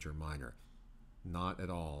 major, major, minor. Not at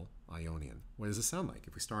all Ionian. What does it sound like?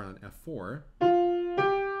 If we start on F4,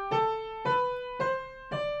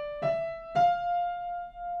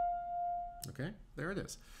 okay, there it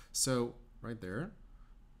is. So right there,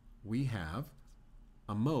 we have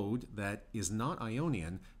a mode that is not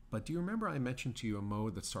Ionian, but do you remember I mentioned to you a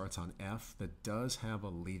mode that starts on F that does have a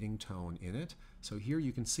leading tone in it? So here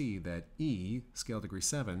you can see that E, scale degree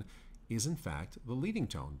 7, is in fact the leading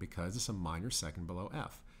tone because it's a minor second below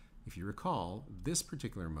F. If you recall, this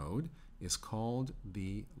particular mode is called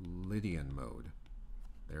the Lydian mode.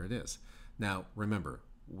 There it is. Now remember,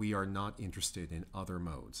 we are not interested in other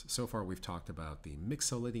modes. So far we've talked about the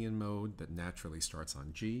Mixolydian mode that naturally starts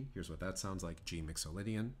on G. Here's what that sounds like, G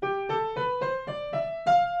Mixolydian.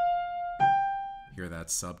 Here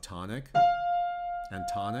that's subtonic and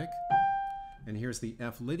tonic. And here's the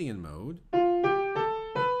F Lydian mode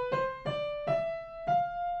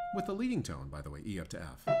with the leading tone, by the way, E up to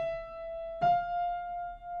F.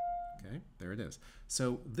 Okay, there it is.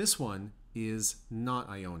 So this one is not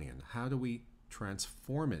Ionian. How do we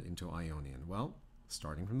transform it into Ionian? Well,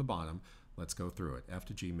 starting from the bottom, let's go through it. F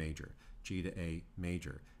to G major, G to A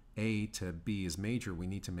major. A to B is major, we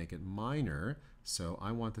need to make it minor, so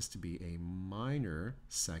I want this to be a minor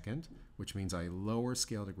second, which means I lower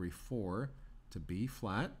scale degree 4 to B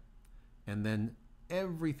flat, and then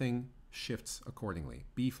everything shifts accordingly.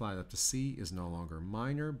 B flat up to C is no longer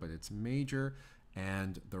minor, but it's major,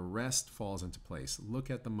 and the rest falls into place. Look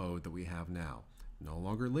at the mode that we have now. No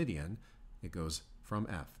longer Lydian, it goes from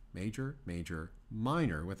F, major, major,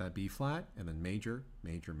 minor with that B flat, and then major,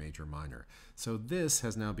 major, major, minor. So this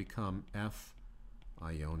has now become F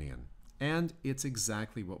Ionian. And it's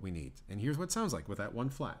exactly what we need. And here's what it sounds like with that one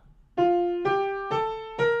flat.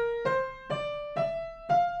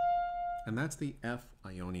 And that's the F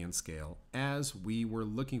Ionian scale as we were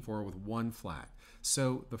looking for with one flat.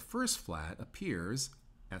 So the first flat appears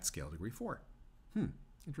at scale degree 4.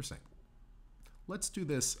 Interesting. Let's do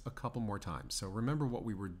this a couple more times. So remember what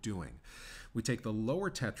we were doing. We take the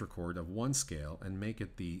lower tetrachord of one scale and make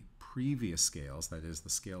it the previous scales, that is the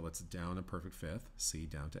scale that's down a perfect fifth, C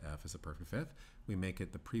down to F is a perfect fifth. We make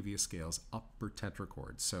it the previous scale's upper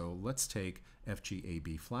tetrachord. So let's take F, G, A,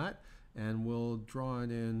 B flat, and we'll draw it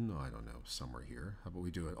in, I don't know, somewhere here. How about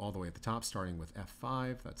we do it all the way at the top, starting with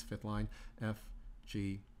F5, that's fifth line, F,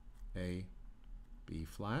 G, A, B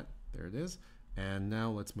flat, there it is. And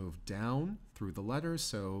now let's move down through the letters.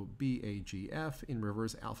 So B, A, G, F in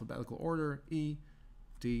reverse alphabetical order, E,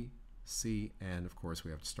 D, C, and of course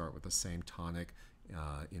we have to start with the same tonic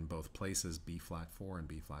in both places, B flat 4 and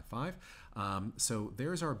B flat 5. So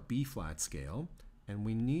there's our B flat scale, and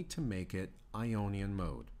we need to make it Ionian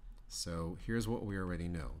mode. So here's what we already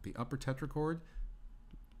know. The upper tetrachord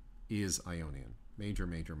is Ionian, major,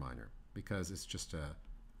 major, minor, because it's just a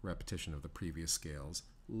repetition of the previous scales.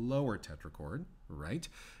 Lower tetrachord, right?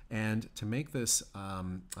 And to make this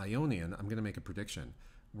Ionian, I'm going to make a prediction.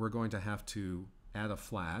 We're going to have to add a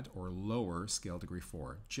flat or lower scale degree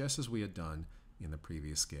 4, just as we had done in the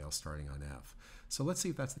previous scale starting on F. So let's see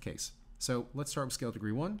if that's the case. So let's start with scale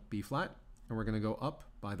degree 1, B flat, and we're going to go up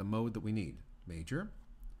by the mode that we need. Major,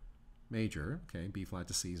 major, okay, B flat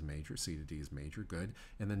to C is major, C to D is major, good.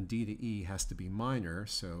 And then D to E has to be minor,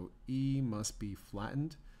 so E must be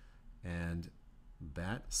flattened, and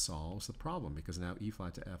that solves the problem because now E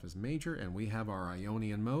flat to F is major and we have our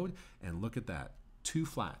Ionian mode, and look at that, 2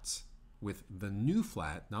 flats with the new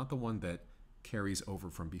flat, not the one that carries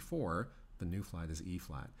over from before. The new flat is E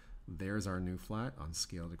flat. There's our new flat on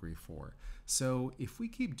scale degree 4. So if we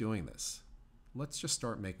keep doing this, let's just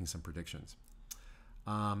start making some predictions.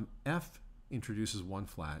 F introduces one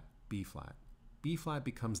flat, B flat. B flat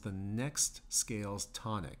becomes the next scale's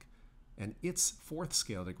tonic, and its fourth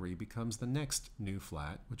scale degree becomes the next new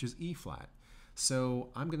flat, which is E flat. So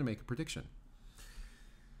I'm going to make a prediction.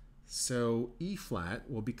 So E flat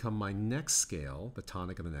will become my next scale, the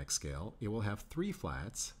tonic of the next scale. It will have three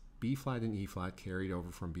flats, B flat and E flat carried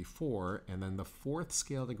over from before, and then the fourth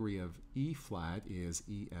scale degree of E flat is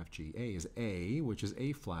E, F, G. A is A, which is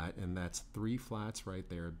A flat, and that's three flats right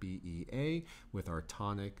there, B, E, A, with our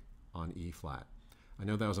tonic on E flat. I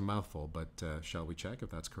know that was a mouthful, but shall we check if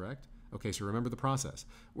that's correct? Okay, so remember the process.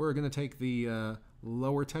 We're going to take the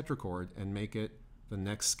lower tetrachord and make it the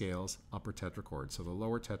next scale's upper tetrachord. So the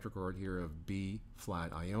lower tetrachord here of B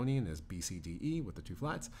flat Ionian is B, C, D, E with the two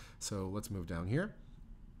flats. So let's move down here.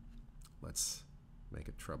 Let's make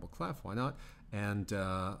it treble clef, why not? And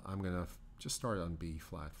I'm going to just start on B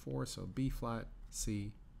flat 4. So B flat,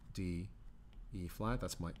 C, D, E flat.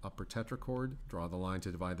 That's my upper tetrachord. Draw the line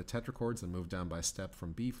to divide the tetrachords and move down by step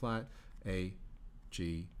from B flat, A,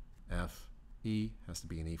 G, F, E. Has to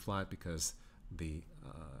be an E flat because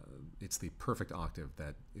it's the perfect octave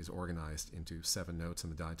that is organized into 7 notes in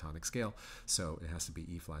the diatonic scale. So it has to be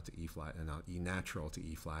E flat to E flat and not E natural to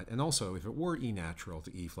E flat. And also, if it were E natural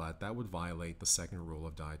to E flat, that would violate the second rule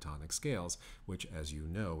of diatonic scales, which, as you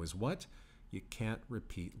know, is what? You can't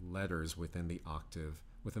repeat letters within the octave,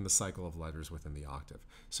 within the cycle of letters within the octave.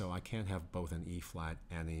 So I can't have both an E flat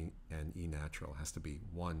and an E natural. It has to be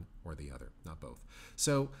one or the other, not both.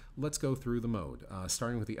 So let's go through the mode.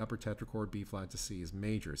 Starting with the upper tetrachord, B flat to C is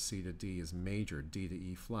major, C to D is major, D to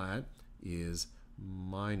E flat is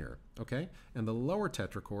minor. Okay? And the lower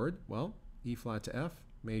tetrachord, well, E flat to F,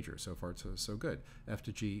 major. So far, so good. F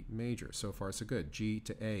to G, major. So far, so good. G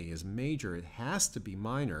to A is major. It has to be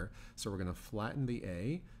minor. So we're going to flatten the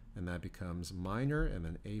A, and that becomes minor, and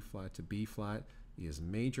then A flat to B flat is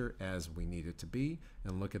major as we need it to be.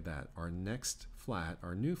 And look at that. Our next flat,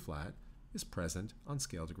 our new flat, is present on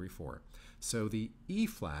scale degree 4. So the E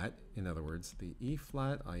flat, in other words, the E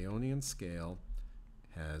flat Ionian scale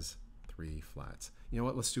has 3 flats. You know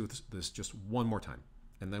what? Let's do this just one more time,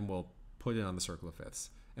 and then we'll put it on the circle of fifths.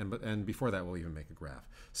 And before that, we'll even make a graph.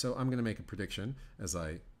 So I'm going to make a prediction as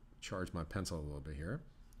I charge my pencil a little bit here.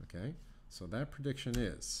 Okay? So that prediction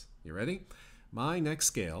is, you ready? My next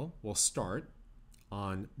scale will start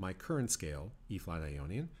on my current scale, E flat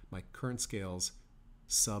Ionian, my current scale's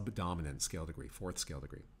subdominant scale degree, 4th scale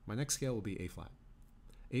degree. My next scale will be A flat.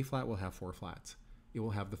 A flat will have 4 flats. It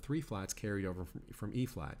will have the 3 flats carried over from E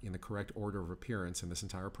flat in the correct order of appearance in this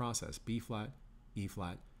entire process, B flat, E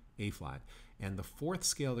flat, A flat. And the 4th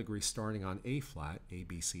scale degree starting on A flat, A,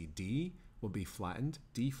 B, C, D, will be flattened,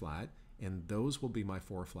 D flat, and those will be my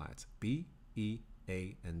 4 flats, B, E,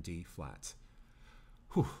 A, and D flats.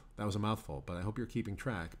 Whew, that was a mouthful, but I hope you're keeping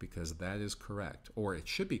track because that is correct, or it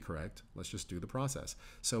should be correct. Let's just do the process.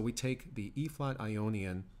 So we take the E flat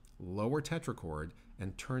Ionian lower tetrachord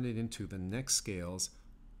and turn it into the next scale's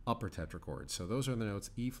upper tetrachord. So those are the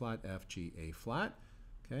notes E flat, F, G, A flat.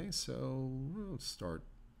 Okay, so let's start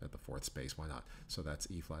at the 4th space, why not? So that's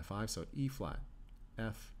E flat 5, so E flat,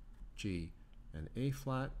 F, G, and A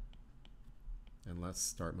flat. And let's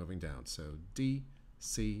start moving down. So D,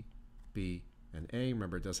 C, B, and A.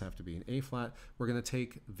 Remember, it does have to be an A flat. We're going to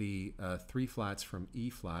take the 3 flats from E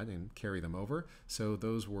flat and carry them over. So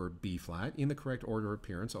those were B flat in the correct order of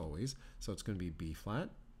appearance always. So it's going to be B flat,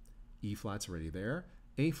 E flat's already there,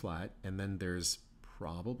 A flat, and then there's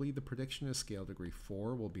probably the prediction is scale degree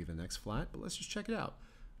 4 will be the next flat, but let's just check it out.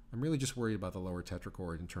 I'm really just worried about the lower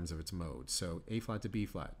tetrachord in terms of its mode. So A flat to B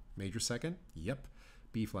flat, major second, yep.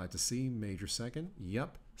 B flat to C, major second,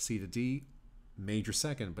 yep. C to D, major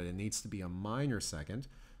second, but it needs to be a minor second.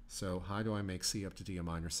 So how do I make C up to D a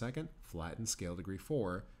minor second? Flatten scale degree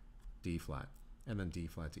 4, D flat. And then D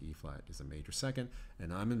flat to E flat is a major second,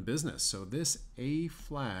 and I'm in business. So this A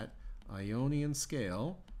flat Ionian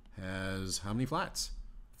scale has how many flats?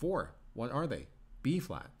 4. What are they? B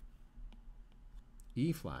flat,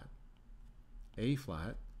 E flat, A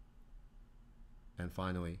flat, and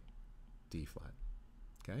finally D flat.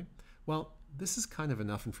 Okay? Well, this is kind of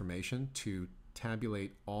enough information to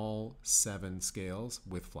tabulate all 7 scales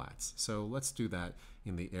with flats. So let's do that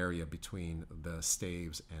in the area between the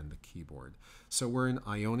staves and the keyboard. So we're in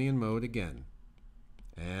Ionian mode again,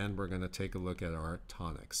 and we're going to take a look at our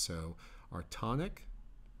tonic. So our tonic,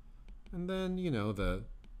 and then, you know, the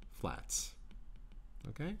flats.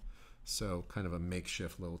 Okay? So kind of a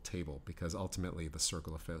makeshift little table because ultimately the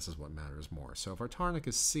circle of fifths is what matters more. So if our tonic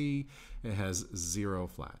is C, it has 0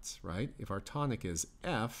 flats, right? If our tonic is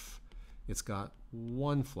F, it's got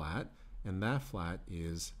 1 flat, and that flat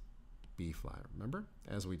is B flat, remember?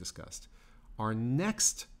 As we discussed. Our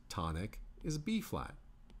next tonic is B flat.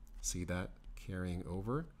 See that carrying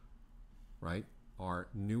over, right? Our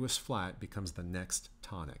newest flat becomes the next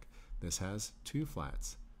tonic. This has two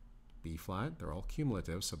flats. B flat, they're all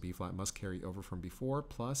cumulative, so B flat must carry over from before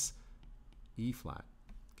plus E flat.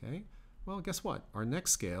 Okay? Well, guess what? Our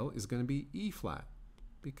next scale is going to be E flat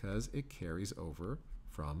because it carries over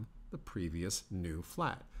from the previous new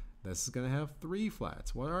flat. This is going to have three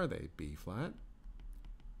flats. What are they? B flat,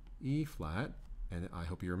 E flat, and I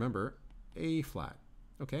hope you remember A flat.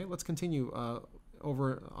 Okay, let's continue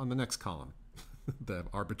over on the next column that I've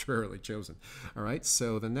arbitrarily chosen. All right,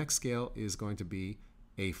 so the next scale is going to be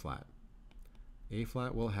A flat. A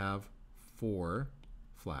flat will have four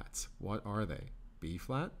flats. What are they? B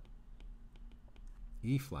flat,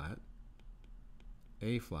 E flat,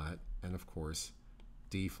 A flat, and of course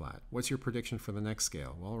D flat. What's your prediction for the next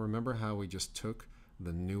scale? Well, remember how we just took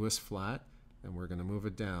the newest flat and we're going to move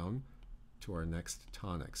it down to our next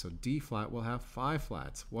tonic. So D flat will have five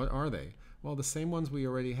flats. What are they? Well, the same ones we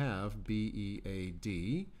already have, B, E, A,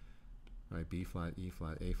 D, right? B flat, E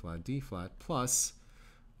flat, A flat, D flat, plus,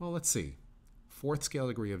 well, let's see, fourth scale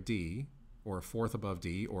degree of D, or a fourth above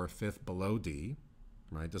D, or a fifth below D,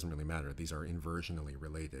 right? It doesn't really matter. These are inversionally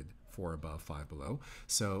related, 4 above, 5 below.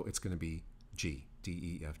 So it's going to be G, D,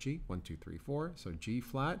 E, F, G, 1, 2, 3, 4. So G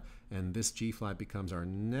flat, and this G flat becomes our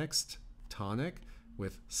next tonic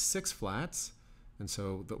with 6 flats. And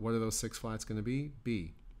so what are those 6 flats going to be?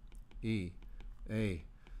 B, E, A,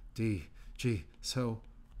 D, G. So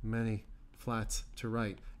many flats to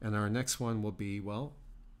write. And our next one will be, well,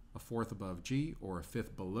 a fourth above G or a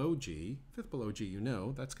fifth below G. Fifth below G, you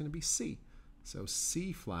know, that's going to be C. So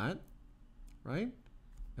C flat, right?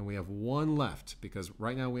 And we have one left because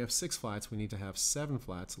right now we have 6 flats. We need to have 7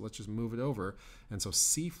 flats. So let's just move it over. And so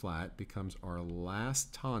C flat becomes our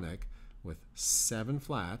last tonic with 7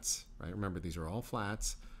 flats, right? Remember, these are all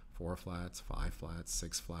flats. 4 flats, 5 flats,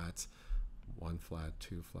 6 flats, 1 flat,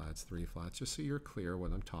 2 flats, 3 flats, just so you're clear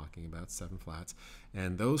what I'm talking about, 7 flats.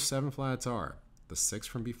 And those 7 flats are the 6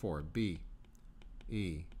 from before, B,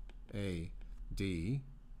 E, A, D,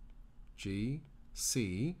 G,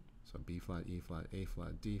 C, so B flat, E flat, A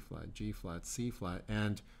flat, D flat, G flat, C flat.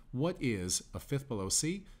 And what is a fifth below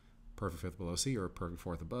C? Perfect fifth below C, or a perfect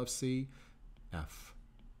fourth above C? F.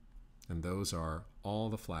 And those are all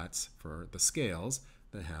the flats for the scales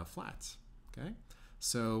that have flats. Okay?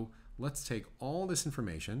 So let's take all this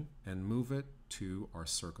information and move it to our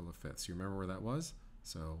circle of fifths. You remember where that was?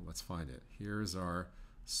 So let's find it. Here's our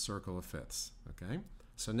circle of fifths. Okay?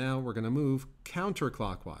 So now we're going to move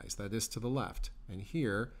counterclockwise, that is to the left. And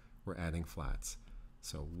here we're adding flats.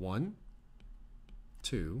 So 1,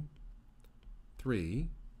 2, 3,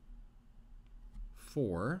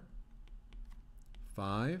 4,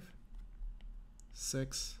 5,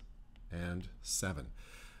 6, and 7.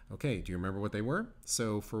 Okay, do you remember what they were?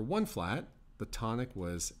 So for one flat, the tonic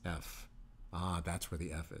was F. Ah, that's where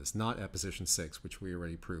the F is, not at position 6, which we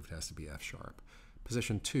already proved has to be F sharp.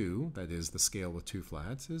 Position 2, that is the scale with 2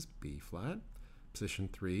 flats, is B flat. Position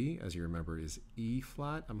 3, as you remember, is E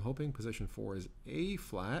flat. I'm hoping position 4 is A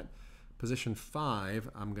flat. Position 5,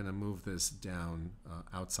 I'm going to move this down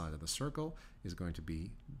outside of the circle, is going to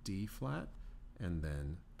be D flat. And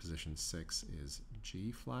then position 6 is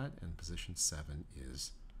G flat, and position 7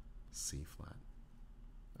 is C flat.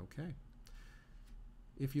 Okay.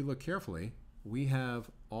 If you look carefully, we have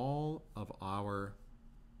all of our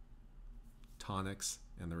tonics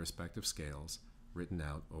and the respective scales written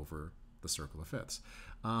out over the circle of fifths.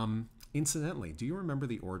 Incidentally, do you remember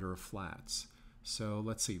the order of flats? So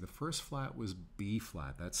let's see, the first flat was B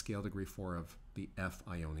flat, that's scale degree 4 of the F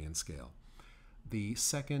Ionian scale. The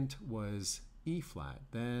second was E flat,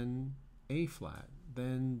 then A flat,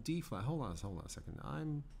 then D flat. Hold on a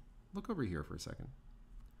second. Look over here for a second.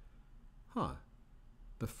 Huh.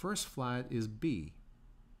 The first flat is B.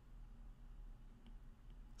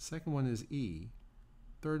 Second one is E.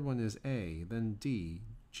 Third one is A, then D,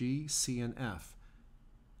 G, C, and F.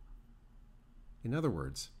 In other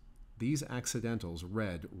words, these accidentals,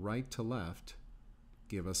 read right to left,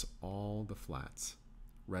 give us all the flats.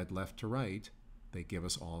 Read left to right, they give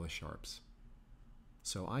us all the sharps.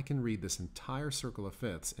 So I can read this entire circle of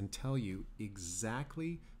fifths and tell you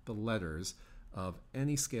exactly the letters of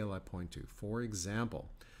any scale I point to. For example,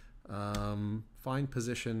 find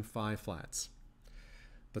position 5 flats.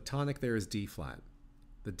 The tonic there is D flat.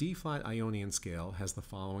 The D flat Ionian scale has the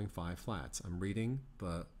following 5 flats. I'm reading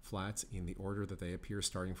the flats in the order that they appear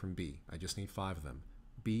starting from B. I just need 5 of them.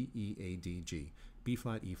 B, E, A, D, G. B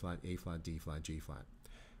flat, E flat, A flat, D flat, G flat.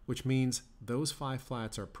 Which means those 5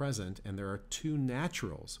 flats are present and there are 2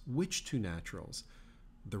 naturals. Which 2 naturals?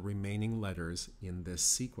 the remaining letters in this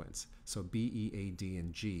sequence. So B, E, A, D,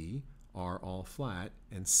 and G are all flat,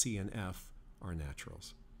 and C and F are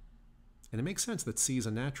naturals. And it makes sense that C is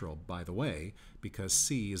a natural, by the way, because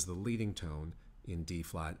C is the leading tone in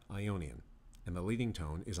D-flat Ionian. And the leading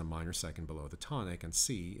tone is a minor second below the tonic, and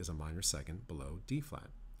C is a minor second below D-flat.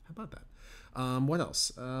 How about that? What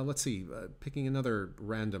else? Let's see, picking another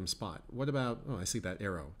random spot. What about, oh, I see that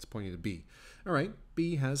arrow. It's pointing to B. All right,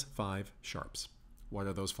 B has 5 sharps. What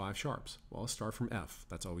are those 5 sharps? Well, let's start from F.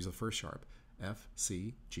 That's always the first sharp. F,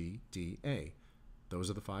 C, G, D, A. Those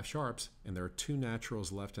are the 5 sharps, and there are 2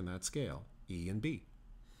 naturals left in that scale, E and B.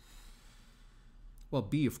 Well,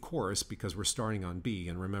 B, of course, because we're starting on B,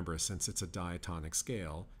 and remember, since it's a diatonic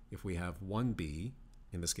scale, if we have one B,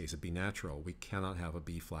 in this case a B natural, we cannot have a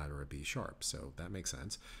B flat or a B sharp, so that makes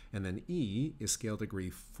sense. And then E is scale degree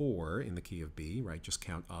 4 in the key of B, right? Just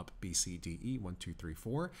count up B, C, D, E, 1, 2, 3,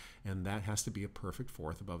 4, and that has to be a perfect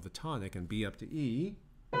fourth above the tonic, and B up to E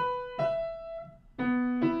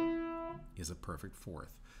is a perfect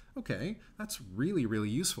fourth. Okay, that's really, really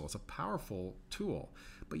useful. It's a powerful tool.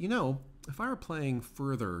 But you know, if I were playing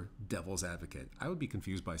further devil's advocate, I would be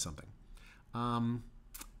confused by something.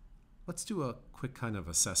 Let's do a quick kind of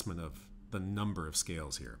assessment of the number of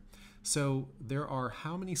scales here. So there are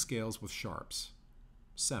how many scales with sharps?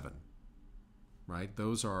 7, right?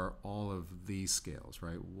 Those are all of these scales,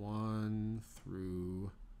 right? 1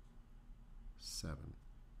 through 7.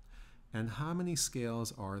 And how many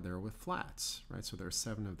scales are there with flats, right? So there are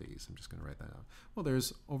 7 of these. I'm just going to write that out. Well,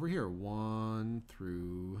 there's over here 1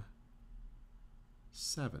 through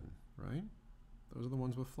 7, right? Those are the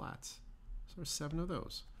ones with flats. So there's 7 of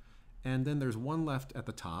those. And then there's one left at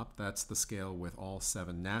the top. That's the scale with all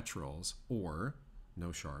 7 naturals, or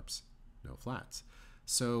no sharps, no flats.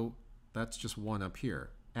 So that's just 1 up here.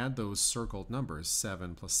 Add those circled numbers,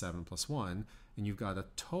 7 plus 1, and you've got a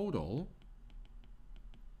total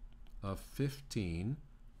of 15,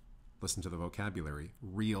 listen to the vocabulary,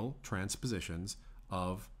 real transpositions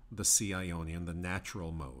of the C Ionian, the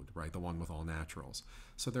natural mode, right? The one with all naturals.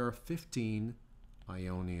 So there are 15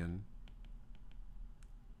 Ionian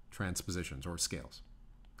transpositions or scales.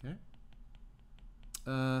 Okay?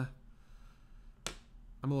 I'm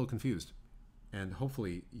a little confused, and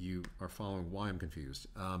hopefully you are following why I'm confused.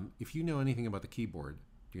 If you know anything about the keyboard,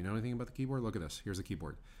 do you know anything about the keyboard? Look at this. Here's the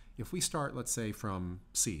keyboard. If we start, let's say, from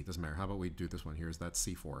C, doesn't matter. How about we do this one? Here's that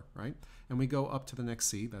C4, right? And we go up to the next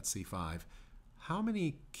C, that's C5. How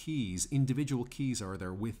many keys, individual keys, are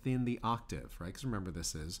there within the octave, right? Because remember,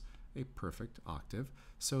 this is a perfect octave.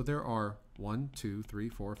 So there are 1, 2, 3,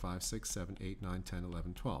 4, 5, 6, 7, 8, 9, 10,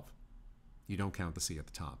 11, 12. You don't count the C at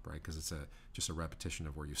the top, right? Because it's just a repetition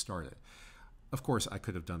of where you started. Of course, I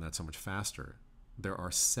could have done that so much faster. There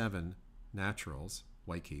are 7 naturals,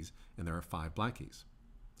 white keys, and there are 5 black keys.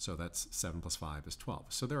 So that's 7 plus 5 is 12.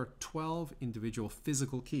 So there are 12 individual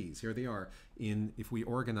physical keys. Here they are. If we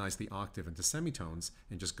organize the octave into semitones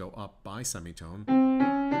and just go up by semitone,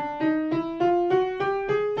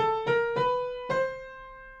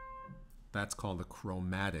 that's called a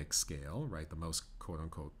chromatic scale, right? The most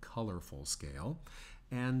quote-unquote colorful scale.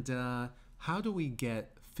 And how do we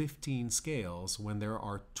get 15 scales when there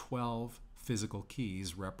are 12 physical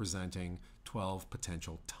keys representing 12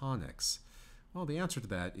 potential tonics? Well, the answer to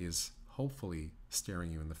that is hopefully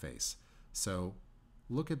staring you in the face. So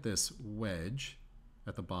look at this wedge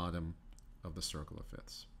at the bottom of the circle of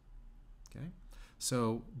fifths. Okay?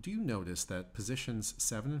 So do you notice that positions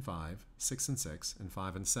 7 and 5, 6 and 6, and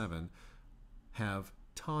 5 and 7 have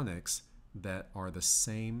tonics that are the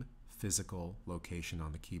same physical location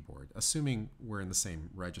on the keyboard, assuming we're in the same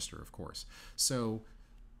register, of course. So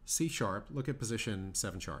C sharp, look at position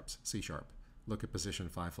 7 sharps, C sharp. Look at position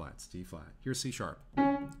 5 flats, D flat. Here's C sharp.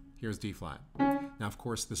 Here's D flat. Now, of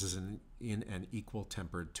course, this is in an equal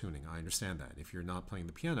tempered tuning. I understand that. If you're not playing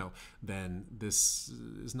the piano, then this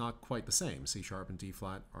is not quite the same. C sharp and D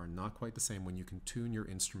flat are not quite the same when you can tune your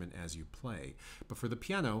instrument as you play. But for the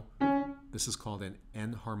piano, this is called an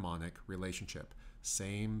enharmonic relationship.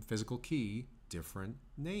 Same physical key, different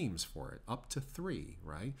names for it, up to 3,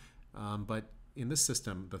 right? But in this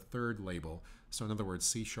system, the third label, so in other words,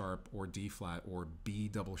 C sharp or D flat or B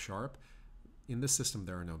double sharp, in this system,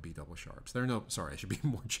 there are no B double sharps. There are no, sorry, I should be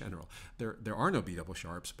more general. There are no B double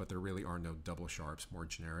sharps, but there really are no double sharps more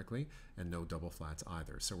generically, and no double flats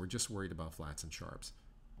either. So we're just worried about flats and sharps.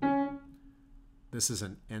 This is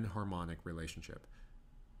an enharmonic relationship.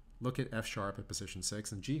 Look at F sharp at position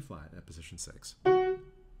 6 and G flat at position 6.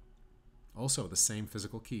 Also, the same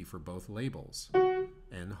physical key for both labels.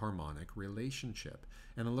 Enharmonic relationship.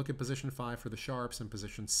 And then look at position 5 for the sharps and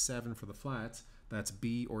position 7 for the flats. That's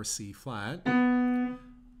B or C flat.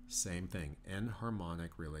 Same thing, enharmonic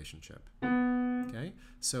relationship. Okay,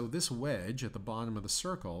 so this wedge at the bottom of the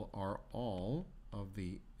circle are all of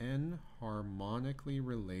the enharmonically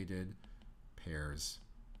related pairs.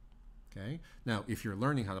 Okay, now if you're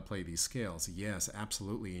learning how to play these scales, yes,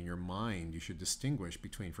 absolutely, in your mind you should distinguish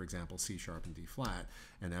between, for example, C sharp and D flat,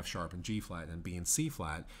 and F sharp and G flat, and B and C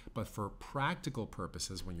flat, but for practical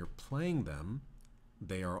purposes, when you're playing them,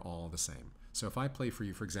 they are all the same. So if I play for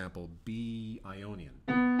you, for example, B Ionian,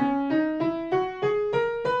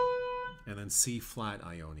 and then C flat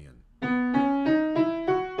Ionian,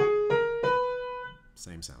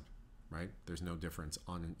 same sound, right? There's no difference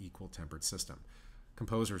on an equal tempered system.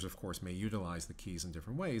 Composers, of course, may utilize the keys in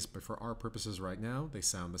different ways, but for our purposes right now, they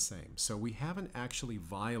sound the same. So we haven't actually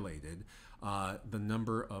violated the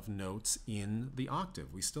number of notes in the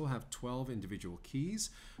octave. We still have 12 individual keys,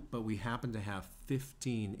 but we happen to have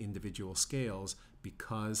 15 individual scales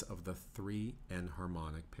because of the 3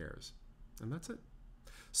 enharmonic pairs. And that's it.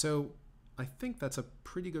 So I think that's a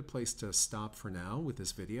pretty good place to stop for now with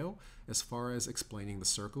this video as far as explaining the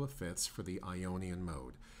circle of fifths for the Ionian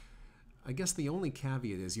mode. I guess the only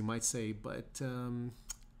caveat is you might say, but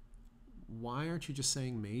why aren't you just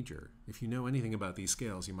saying major? If you know anything about these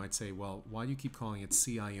scales, you might say, well, why do you keep calling it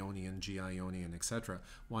C Ionian, G Ionian, etc.?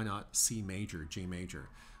 Why not C major, G major?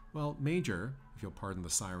 Well, major, if you'll pardon the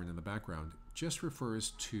siren in the background, just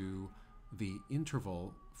refers to the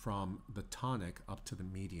interval from the tonic up to the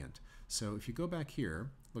mediant. So if you go back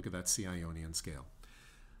here, look at that C Ionian scale.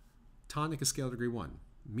 Tonic is scale degree 1.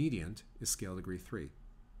 Mediant is scale degree 3.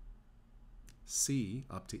 C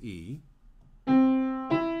up to E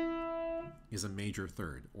is a major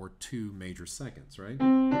third, or 2 major seconds, right?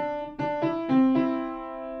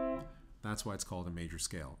 That's why it's called a major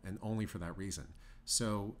scale, and only for that reason.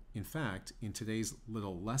 So, in fact, in today's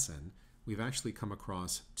little lesson, we've actually come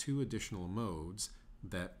across 2 additional modes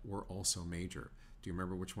that were also major. Do you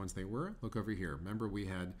remember which ones they were? Look over here. Remember we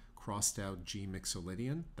had crossed out G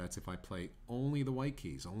mixolydian? That's if I play only the white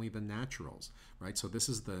keys, only the naturals, right? So this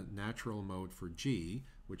is the natural mode for G,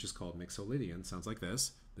 which is called mixolydian. Sounds like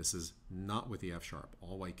this. This is not with the F sharp,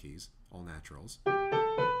 all white keys, all naturals.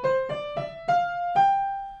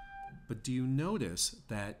 But do you notice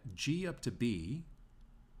that G up to B,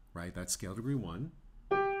 right, that's scale degree 1,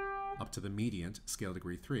 up to the mediant, scale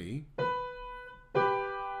degree 3,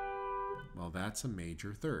 well, that's a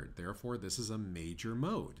major third. Therefore, this is a major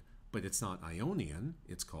mode. But it's not Ionian,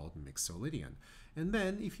 it's called mixolydian. And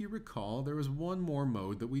then, if you recall, there was one more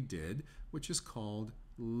mode that we did, which is called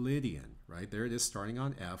Lydian, right? There it is starting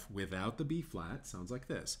on F without the B flat, sounds like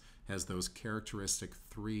this. Has those characteristic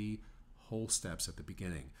 3 whole steps at the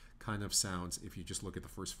beginning. Kind of sounds, if you just look at the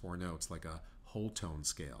first 4 notes, like a whole tone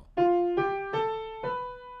scale, right?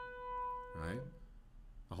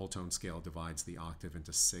 A whole tone scale divides the octave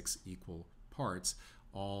into 6 equal parts,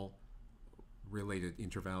 all related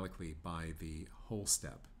intervallically by the whole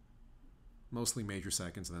step. Mostly major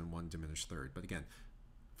seconds and then 1 diminished third. But again,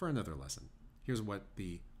 for another lesson, here's what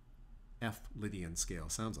the F Lydian scale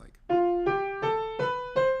sounds like.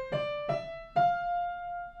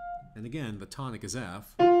 And again, the tonic is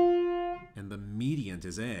F, and the mediant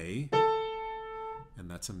is A, and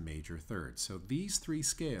that's a major third. So these 3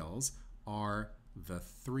 scales are the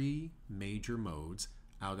 3 major modes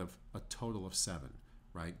out of a total of 7,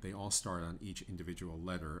 right? They all start on each individual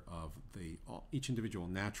letter of each individual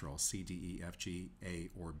natural, C, D, E, F, G, A,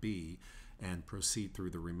 or B, and proceed through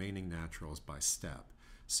the remaining naturals by step.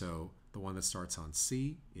 So the one that starts on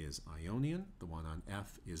C is Ionian, the one on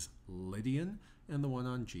F is Lydian, and the one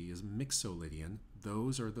on G is mixolydian.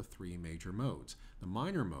 Those are the 3 major modes. The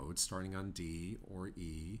minor modes, starting on D or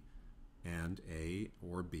E and A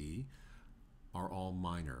or B, are all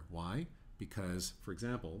minor. Why? Because, for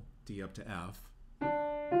example, D up to F,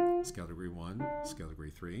 scale degree 1, scale degree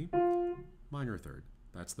 3, minor third.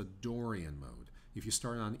 That's the Dorian mode. If you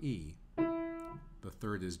start on E, the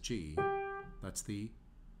third is G. That's the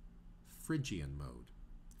Phrygian mode.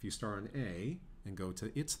 If you start on A and go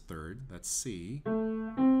to its third, that's C.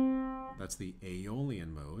 That's the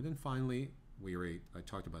Aeolian mode. And finally, I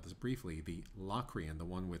talked about this briefly, the Locrian, the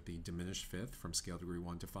one with the diminished fifth from scale degree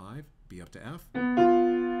 1 to 5, B up to F.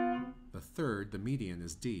 The third, the median,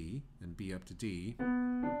 is D, and B up to D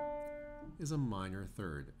is a minor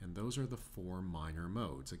third. And those are the 4 minor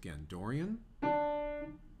modes. Again, Dorian,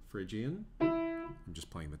 Phrygian, I'm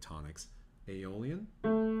just playing the tonics, Aeolian,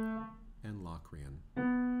 and Locrian.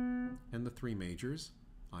 And the 3 majors,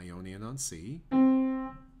 Ionian on C,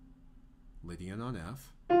 Lydian on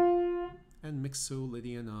F, and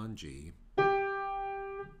mixolydian on G.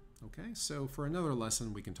 Okay, so for another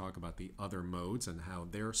lesson, we can talk about the other modes and how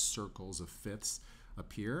their circles of fifths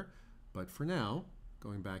appear. But for now,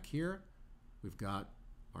 going back here, we've got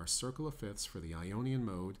our circle of fifths for the Ionian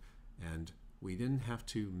mode, and we didn't have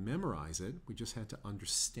to memorize it. We just had to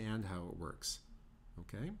understand how it works.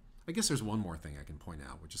 Okay? I guess there's one more thing I can point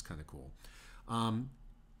out, which is kind of cool.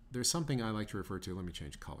 There's something I like to refer to, let me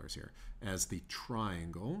change colors here, as the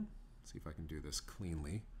triangle. Let's see if I can do this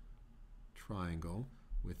cleanly. Triangle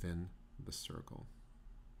within the circle.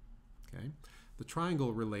 Okay? The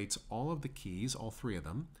triangle relates all of the keys, all three of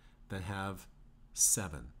them, that have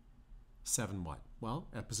 7. 7 what? Well,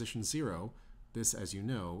 at position 0, this, as you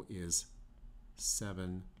know, is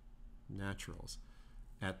 7 naturals.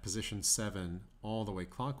 At position 7, all the way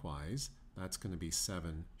clockwise, that's going to be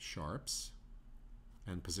 7 sharps.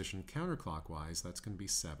 And position counterclockwise, that's going to be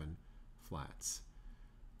 7 flats.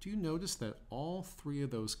 Do you notice that all three of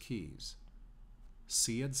those keys,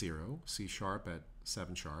 C at 0, C sharp at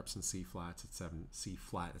 7 sharps, and C flat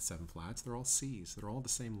at 7 flats, they're all C's. They're all the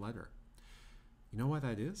same letter. You know why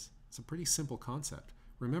that is? It's a pretty simple concept.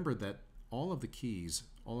 Remember that all of the keys,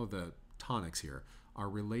 all of the tonics here, are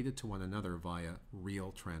related to one another via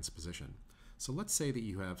real transposition. So let's say that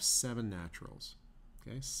you have 7 naturals.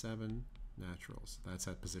 Okay, 7 naturals. That's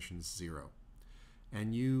at position 0.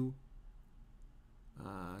 And you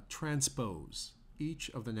transpose each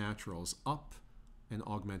of the naturals up an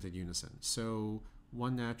augmented unison. So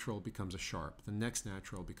one natural becomes a sharp. The next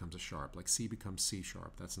natural becomes a sharp. Like C becomes C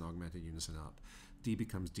sharp. That's an augmented unison up. D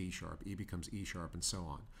becomes D sharp. E becomes E sharp, and so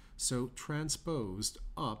on. So transposed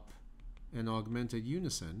up an augmented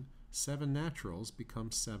unison, 7 naturals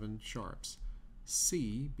become 7 sharps.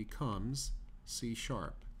 C becomes C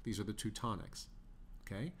sharp. These are the 2 tonics.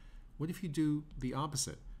 Okay? What if you do the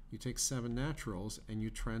opposite? You take 7 naturals and you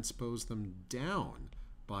transpose them down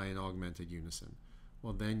by an augmented unison.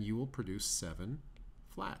 Well, then you will produce 7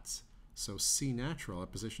 flats. So C natural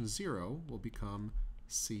at position 0 will become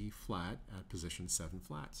C flat at position 7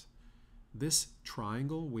 flats. This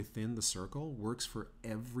triangle within the circle works for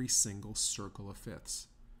every single circle of fifths.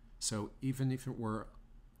 So even if it were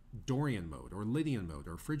Dorian mode or Lydian mode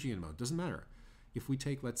or Phrygian mode, doesn't matter. If we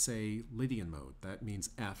take, let's say, Lydian mode, that means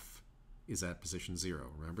F is at position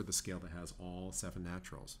 0. Remember the scale that has all 7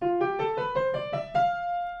 naturals.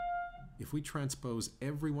 If we transpose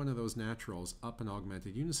every one of those naturals up an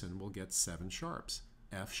augmented unison, we'll get 7 sharps.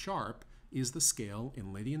 F sharp is the scale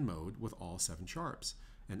in Lydian mode with all 7 sharps.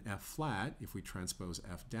 And F flat, if we transpose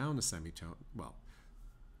F down a semitone, well,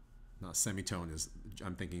 not semitone, is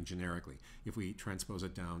I'm thinking generically. If we transpose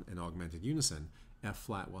it down an augmented unison, F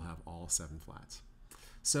flat will have all 7 flats.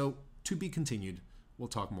 So to be continued, we'll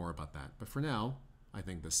talk more about that. But for now, I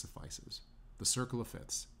think this suffices. The circle of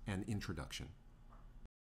fifths, an introduction.